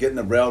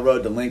the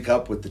railroad to link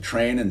up with the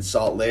train in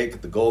Salt Lake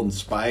at the Golden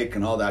Spike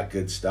and all that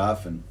good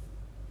stuff. And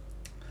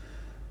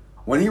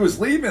when he was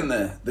leaving,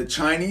 the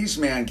Chinese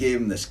man gave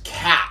him this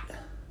cat,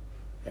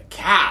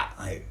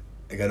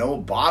 like an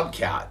old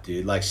bobcat,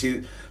 dude. Like,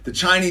 see, the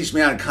Chinese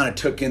man kind of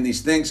took in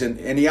these things,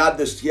 and he had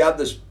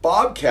this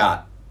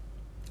bobcat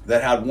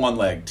that had one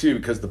leg too,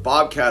 because the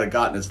bobcat had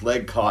gotten his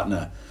leg caught in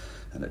a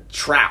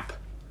trap,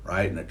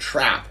 right? In a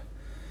trap.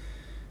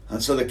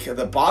 And so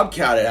the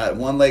bobcat had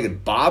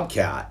one-legged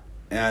bobcat,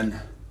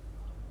 and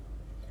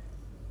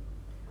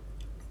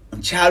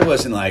Chad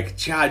wasn't like,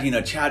 Chad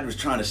was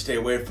trying to stay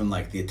away from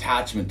like the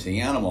attachment to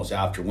animals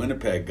after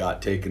Winnipeg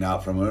got taken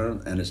out from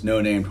him, and his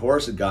no-named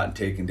horse had gotten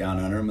taken down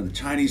under him, and the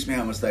Chinese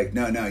man was like,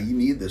 no, you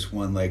need this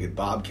one-legged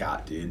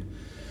bobcat, dude.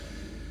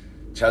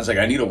 Chad's like,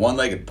 I need a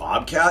one-legged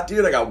bobcat,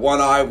 dude? I got one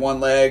eye, one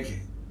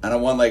leg, and a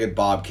one-legged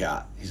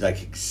bobcat. He's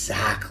like,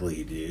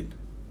 exactly, dude.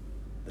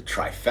 The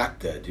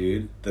trifecta,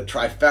 dude. The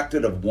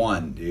trifecta of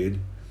one, dude.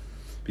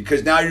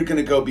 Because now you're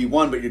going to go be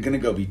one, but you're going to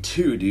go be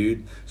two,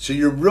 dude. So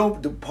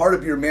part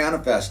of your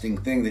manifesting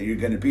thing that you're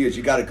going to be is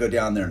you got to go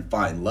down there and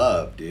find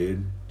love,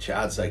 dude.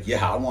 Chad's like,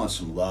 yeah, I want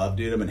some love,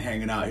 dude. I've been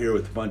hanging out here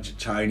with a bunch of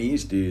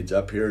Chinese dudes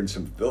up here in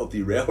some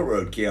filthy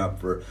railroad camp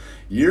for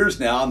years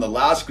now. And the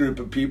last group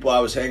of people I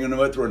was hanging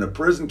with were in a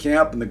prison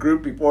camp. And the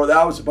group before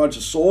that was a bunch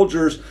of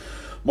soldiers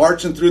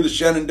marching through the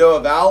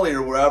Shenandoah Valley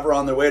or wherever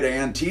on their way to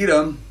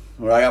Antietam,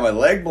 where I got my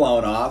leg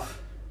blown off.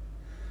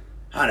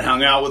 I hadn't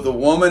hung out with a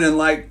woman in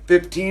like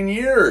 15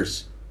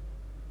 years.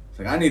 It's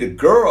like, I need a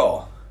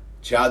girl.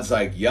 Chad's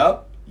like,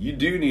 yup, you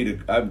do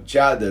need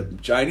Chad, the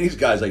Chinese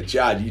guy's like,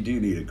 Chad, you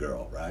do need a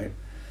girl, right?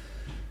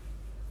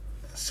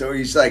 So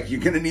he's like,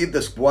 you're going to need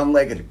this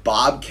one-legged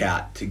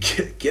bobcat to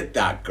get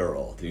that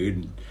girl, dude.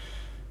 And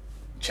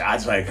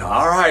Chad's like,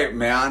 all right,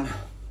 man.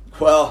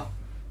 Well,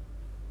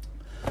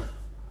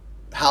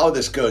 how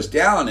this goes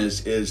down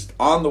is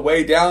on the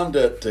way down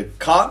to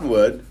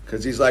Cottonwood,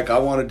 because he's like, I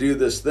want to do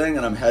this thing,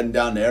 and I'm heading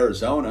down to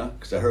Arizona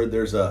because I heard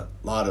there's a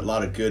lot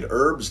of good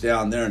herbs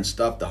down there and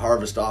stuff to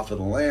harvest off of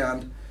the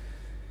land.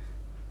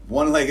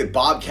 One-legged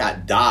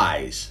bobcat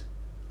dies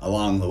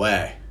along the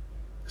way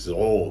because it's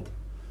old.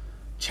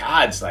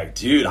 Chad's like,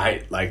 dude,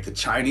 the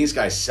Chinese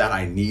guy said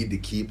I need to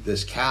keep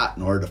this cat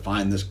in order to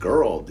find this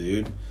girl,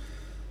 dude.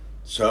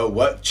 So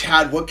what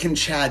can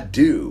Chad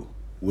do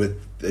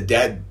with the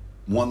dead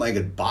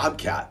one-legged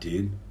bobcat,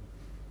 dude?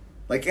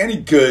 Like any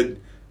good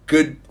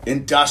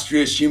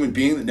industrious human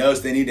being that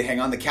knows they need to hang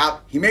on the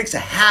cat, he makes a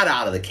hat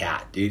out of the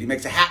cat, dude. He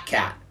makes a hat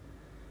cat.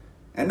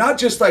 And not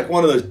just like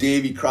one of those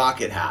Davy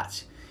Crockett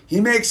hats.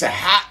 He makes a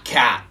hat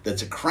cat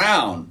that's a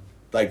crown,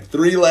 like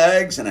 3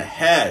 legs and a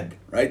head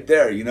right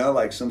there,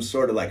 like some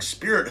sort of like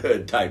spirit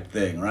hood type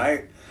thing,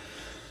 right?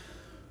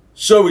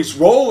 So he's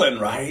rolling,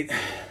 right?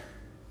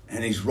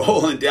 And he's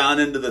rolling down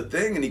into the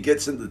thing, and he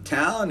gets into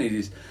town,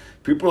 and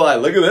people are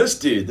like, look at this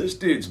dude. This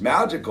dude's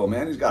magical,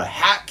 man. He's got a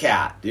hat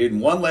cat, dude,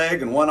 and 1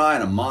 leg and 1 eye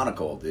and a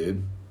monocle,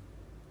 dude.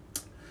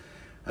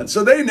 And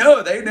so they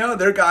know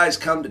their guys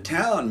come to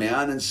town,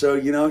 man. And so,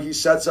 he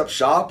sets up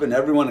shop, and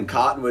everyone in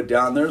Cottonwood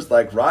down there is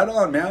like, right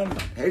on, man.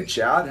 Hey,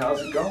 Chad,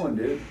 how's it going,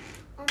 dude?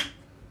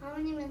 How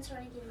many minutes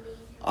are you going to be?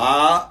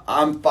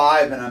 I'm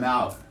 5 and I'm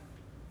out.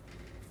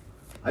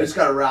 I just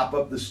got to wrap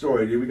up the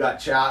story, dude. We got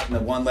Chad in the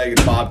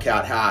one-legged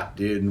bobcat hat,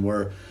 dude, and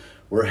we're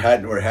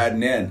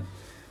heading in.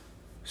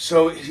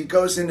 So he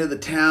goes into the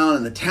town,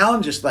 and the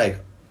town just like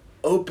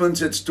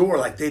opens its door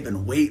like they've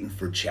been waiting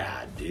for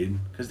Chad, dude,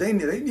 because they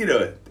need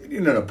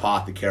an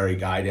apothecary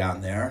guy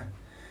down there.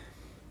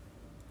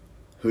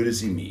 Who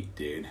does he meet,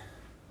 dude?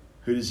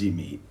 Who does he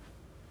meet?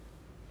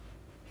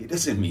 He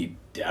doesn't meet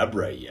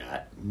Deborah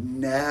yet.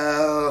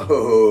 No.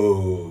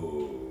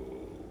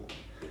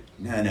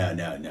 When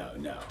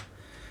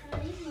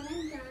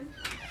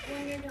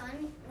you're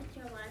done with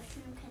your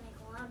lesson, can I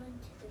go out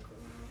into the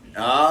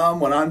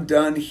garage? When I'm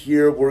done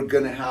here, we're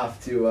going to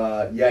have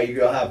to,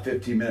 you'll have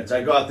 15 minutes.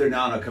 I go out there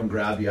now and I'll come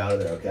grab you out of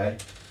there, okay?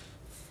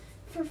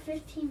 For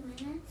 15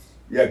 minutes?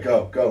 Yeah,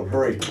 go,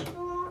 hurry.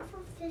 Oh, for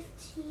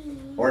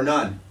 15. Or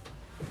none.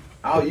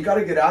 Oh, you got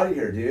to get out of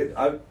here, dude.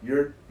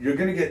 You're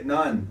going to get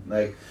none.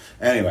 Like,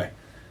 anyway.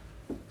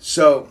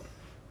 So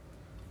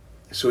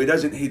he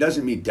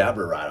doesn't meet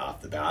Deborah right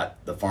off the bat,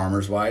 the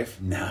farmer's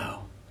wife.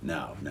 No.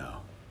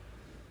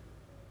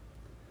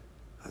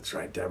 That's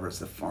right, Deborah's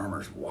the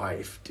farmer's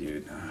wife,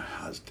 dude.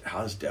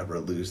 How's Deborah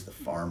lose the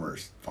farmer?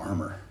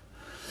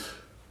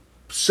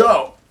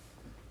 So,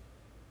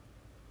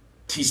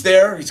 he's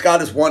there. He's got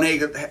his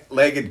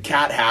one-legged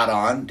cat hat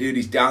on. Dude,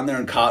 he's down there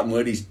in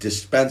Cottonwood. He's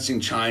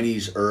dispensing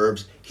Chinese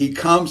herbs. He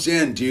comes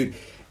in, dude,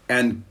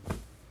 and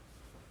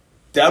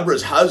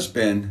Deborah's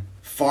husband,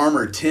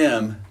 Farmer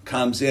Tim,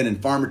 comes in.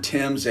 And Farmer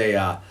Tim's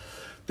the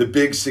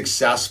big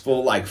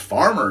successful, like,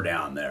 farmer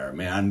down there,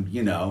 man.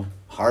 You know,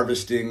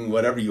 harvesting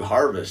whatever you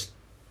harvest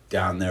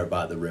down there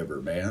by the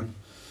river, man.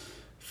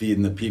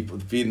 Feeding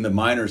the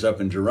miners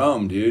up in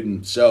Jerome, dude.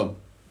 And so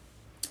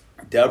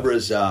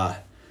Deborah's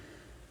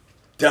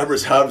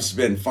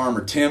husband,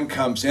 Farmer Tim,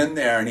 comes in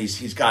there, and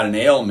he's got an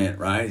ailment,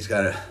 right? He's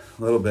got a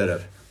little bit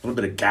of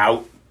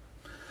gout.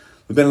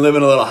 We've been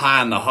living a little high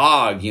on the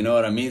hog, you know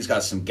what I mean? He's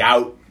got some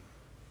gout,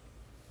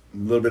 a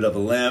little bit of a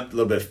limp, a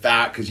little bit of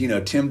fat, because, you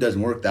know, Tim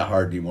doesn't work that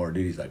hard anymore,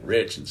 dude. He's like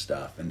rich and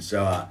stuff. And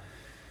so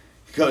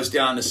he goes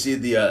down to see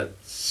the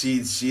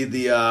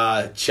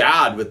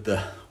Chad with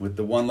the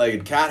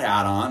one-legged cat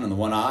hat on and the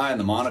one eye and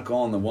the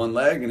monocle and the one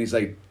leg, and he's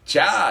like,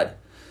 Chad,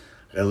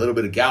 I got a little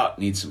bit of gout,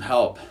 need some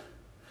help.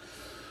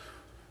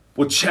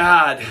 Well,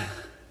 Chad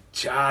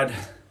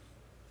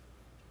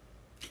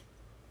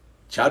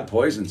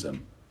poisons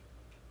him.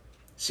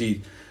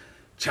 See,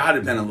 Chad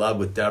had been in love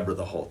with Deborah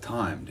the whole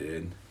time,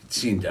 dude. He'd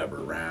seen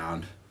Deborah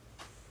around,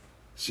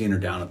 seen her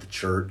down at the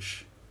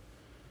church,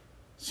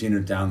 seen her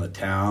down the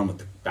town with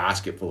the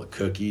basket full of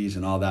cookies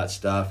and all that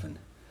stuff. And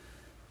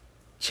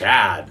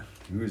Chad,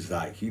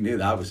 he knew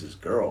that was his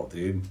girl,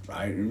 dude,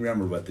 right? You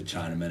remember what the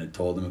Chinaman had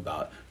told him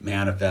about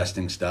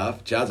manifesting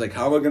stuff? Chad's like,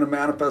 how am I going to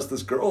manifest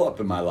this girl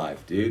up in my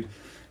life, dude?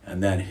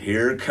 And then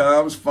here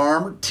comes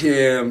Farmer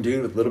Tim,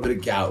 dude, with a little bit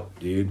of gout,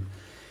 dude.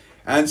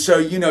 And so,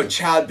 you know,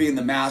 Chad, being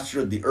the master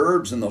of the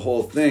herbs and the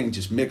whole thing,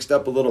 just mixed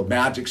up a little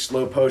magic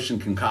slow potion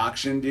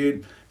concoction,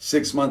 dude.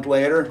 6 months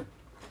later,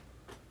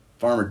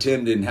 Farmer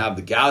Tim didn't have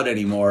the gout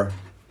anymore.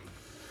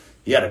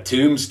 He had a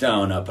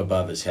tombstone up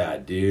above his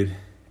head, dude.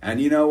 And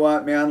you know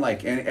what, man?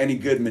 Like any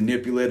good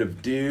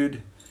manipulative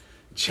dude,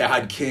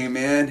 Chad came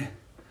in,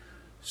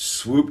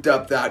 swooped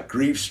up that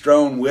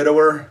grief-strown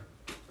widower,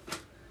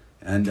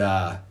 and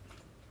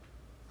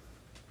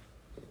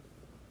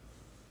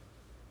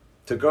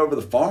took over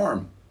the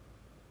farm.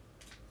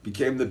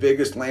 Became the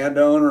biggest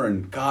landowner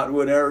in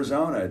Cottonwood,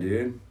 Arizona,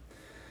 dude.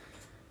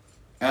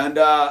 And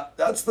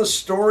that's the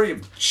story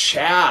of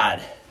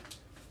Chad.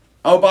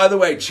 Oh, by the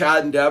way,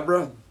 Chad and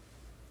Deborah,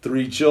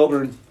 3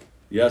 children.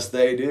 Yes,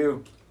 they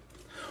do.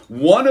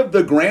 One of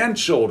the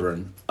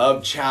grandchildren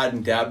of Chad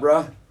and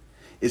Deborah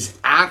is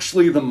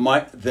actually the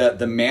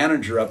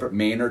manager up at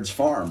Maynard's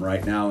farm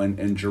right now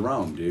in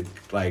Jerome, dude.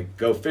 Like,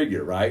 go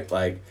figure, right?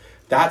 Like,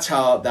 that's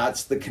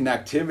the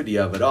connectivity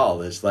of it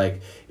all. Is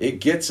like, it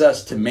gets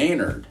us to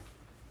Maynard.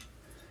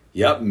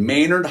 Yep,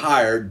 Maynard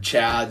hired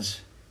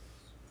Chad's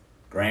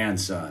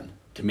grandson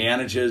to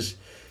manage his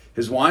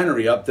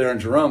winery up there in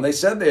Jerome. They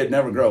said they'd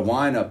never grow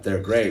wine up there,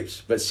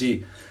 grapes. But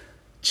see,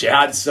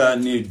 Chad's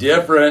son knew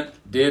different,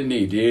 didn't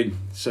he, dude?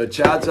 So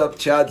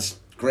Chad's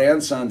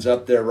grandson's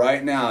up there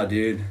right now,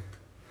 dude.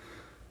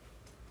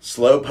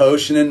 Slow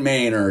potion in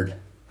Maynard.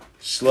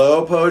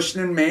 Slow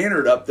potion in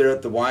Maynard up there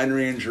at the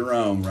winery in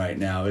Jerome right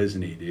now,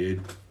 isn't he,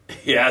 dude?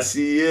 Yes,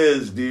 he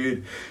is,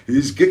 dude.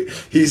 He's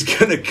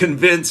gonna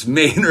convince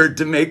Maynard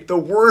to make the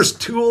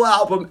worst Tool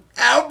album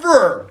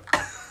ever.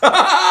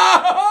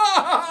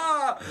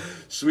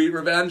 Sweet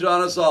revenge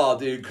on us all,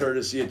 dude.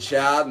 Courtesy of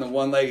Chad and the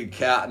one-legged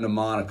cat and the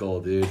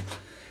monocle, dude.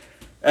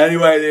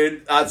 Anyway,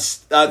 dude,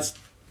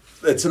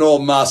 it's an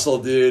old muscle,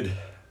 dude.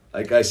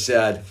 Like I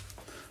said,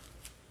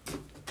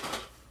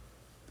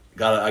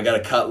 I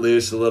gotta cut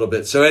loose a little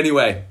bit. So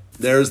anyway,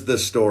 there's the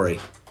story.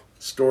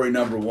 Story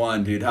number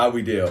 1, dude. How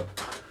we do?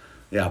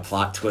 Yeah,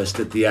 plot twist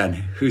at the end.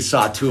 Who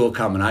saw Tool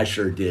coming? I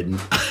sure didn't.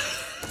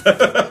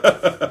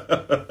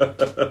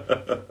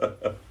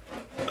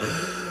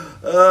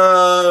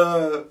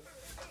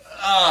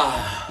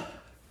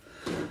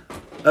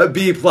 A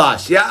B+.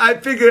 Yeah, I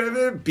figured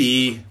a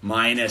B-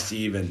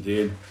 even,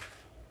 dude.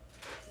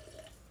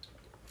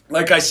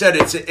 Like I said,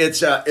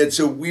 it's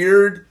a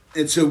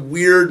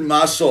weird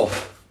muscle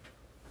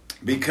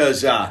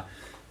because I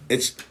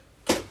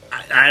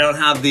don't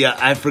have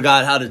I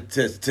forgot how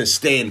to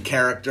stay in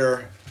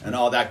character and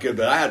all that good,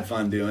 but I had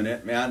fun doing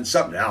it, man.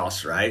 Something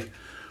else, right?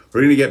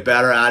 We're gonna get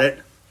better at it.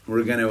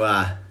 We're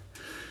gonna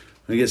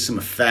get some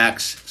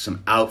effects,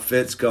 some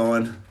outfits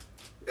going.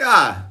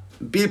 Yeah,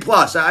 B+.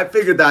 I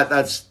figured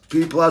that's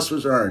B+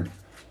 was earned.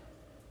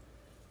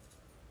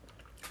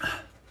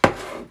 I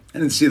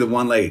didn't see the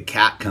one-legged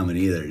cat coming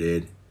either,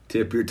 dude.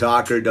 Tip your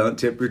talker, don't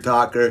tip your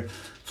talker.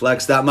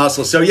 Flex that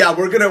muscle. So yeah,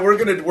 we're gonna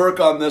work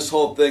on this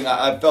whole thing.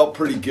 I felt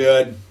pretty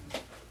good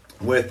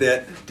with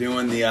it,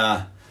 doing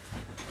the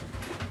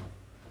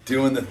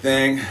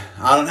thing.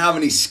 I don't have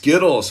any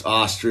Skittles,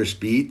 Ostrich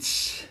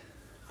Beats.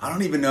 I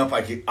don't even know if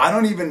I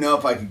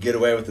could get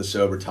away with the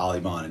sober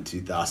Taliban in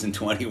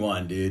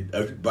 2021, dude.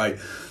 It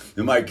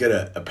might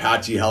get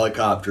Apache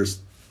helicopters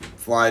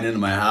flying into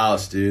my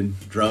house,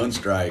 dude. Drone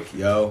strike,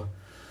 yo.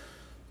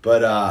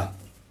 But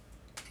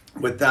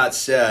with that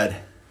said,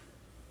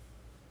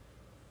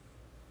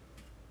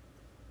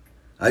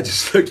 I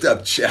just looked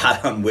up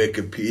Chad on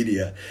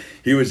Wikipedia.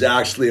 He was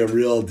actually a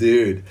real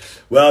dude.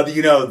 Well,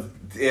 you know,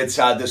 it's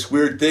this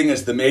weird thing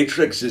is the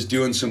Matrix is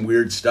doing some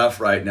weird stuff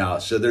right now.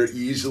 So there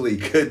easily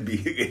could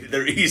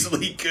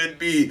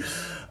be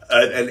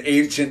an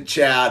ancient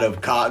Chad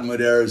of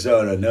Cottonwood,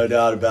 Arizona. No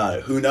doubt about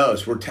it. Who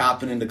knows? We're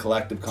tapping into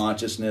collective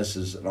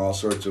consciousnesses and all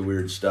sorts of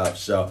weird stuff.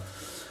 So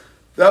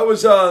that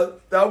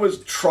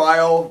was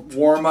trial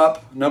warm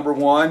up number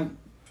 1.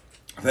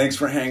 Thanks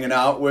for hanging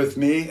out with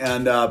me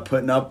and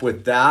putting up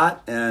with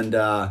that. And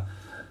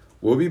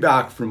we'll be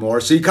back for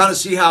more. So you kind of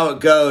see how it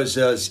goes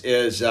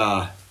is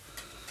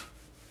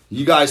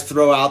you guys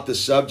throw out the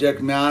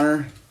subject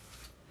matter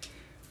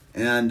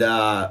and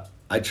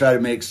I try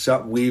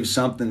to weave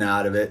something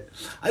out of it.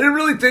 I didn't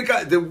really think,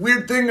 the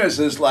weird thing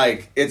is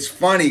like, it's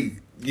funny.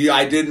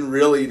 I didn't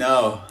really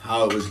know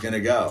how it was going to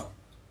go.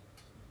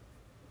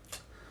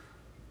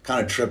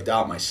 Kind of tripped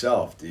out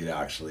myself,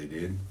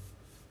 dude.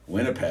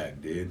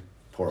 Winnipeg, dude.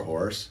 Poor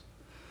horse.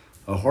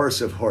 A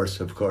horse, of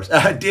course.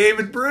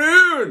 David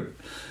Brune!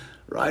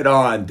 Right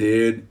on,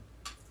 dude.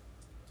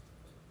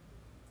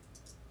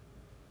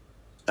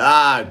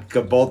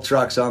 Both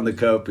trucks on the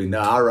coping.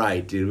 No, all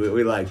right, dude.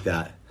 We like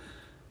that.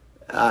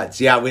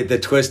 With the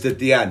twist at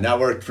the end. That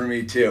worked for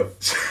me, too.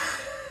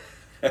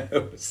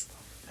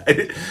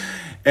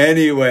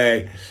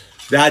 Anyway,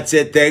 that's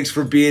it. Thanks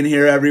for being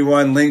here,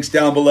 everyone. Links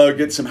down below.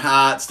 Get some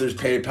hats. There's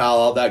PayPal,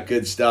 all that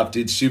good stuff.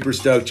 Dude, super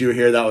stoked you were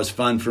here. That was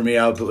fun for me.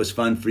 I hope it was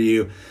fun for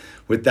you.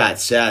 With that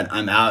said,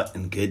 I'm out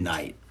and good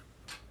night.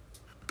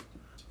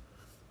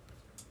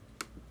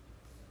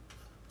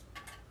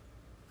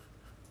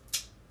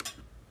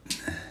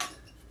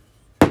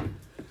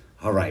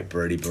 All right,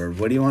 Birdie Bird,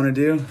 what do you want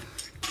to do?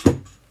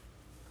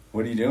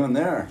 What are you doing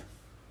there?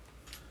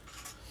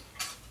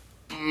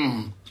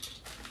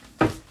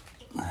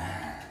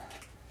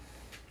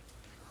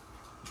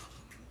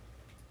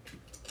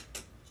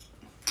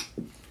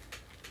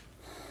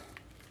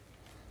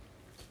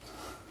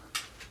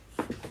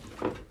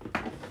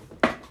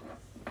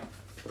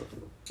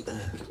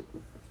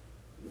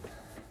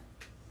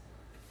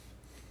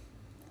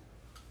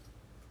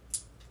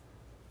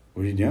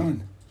 What are you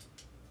doing?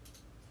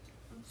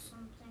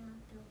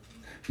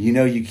 You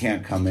know you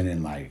can't come in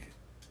and like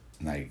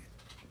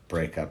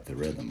break up the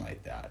rhythm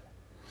like that.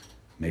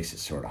 Makes it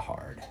sort of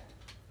hard.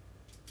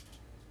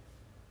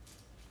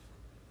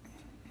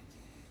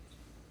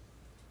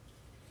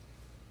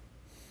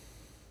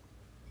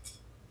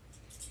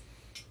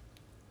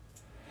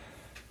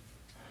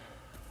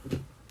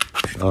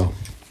 Oh.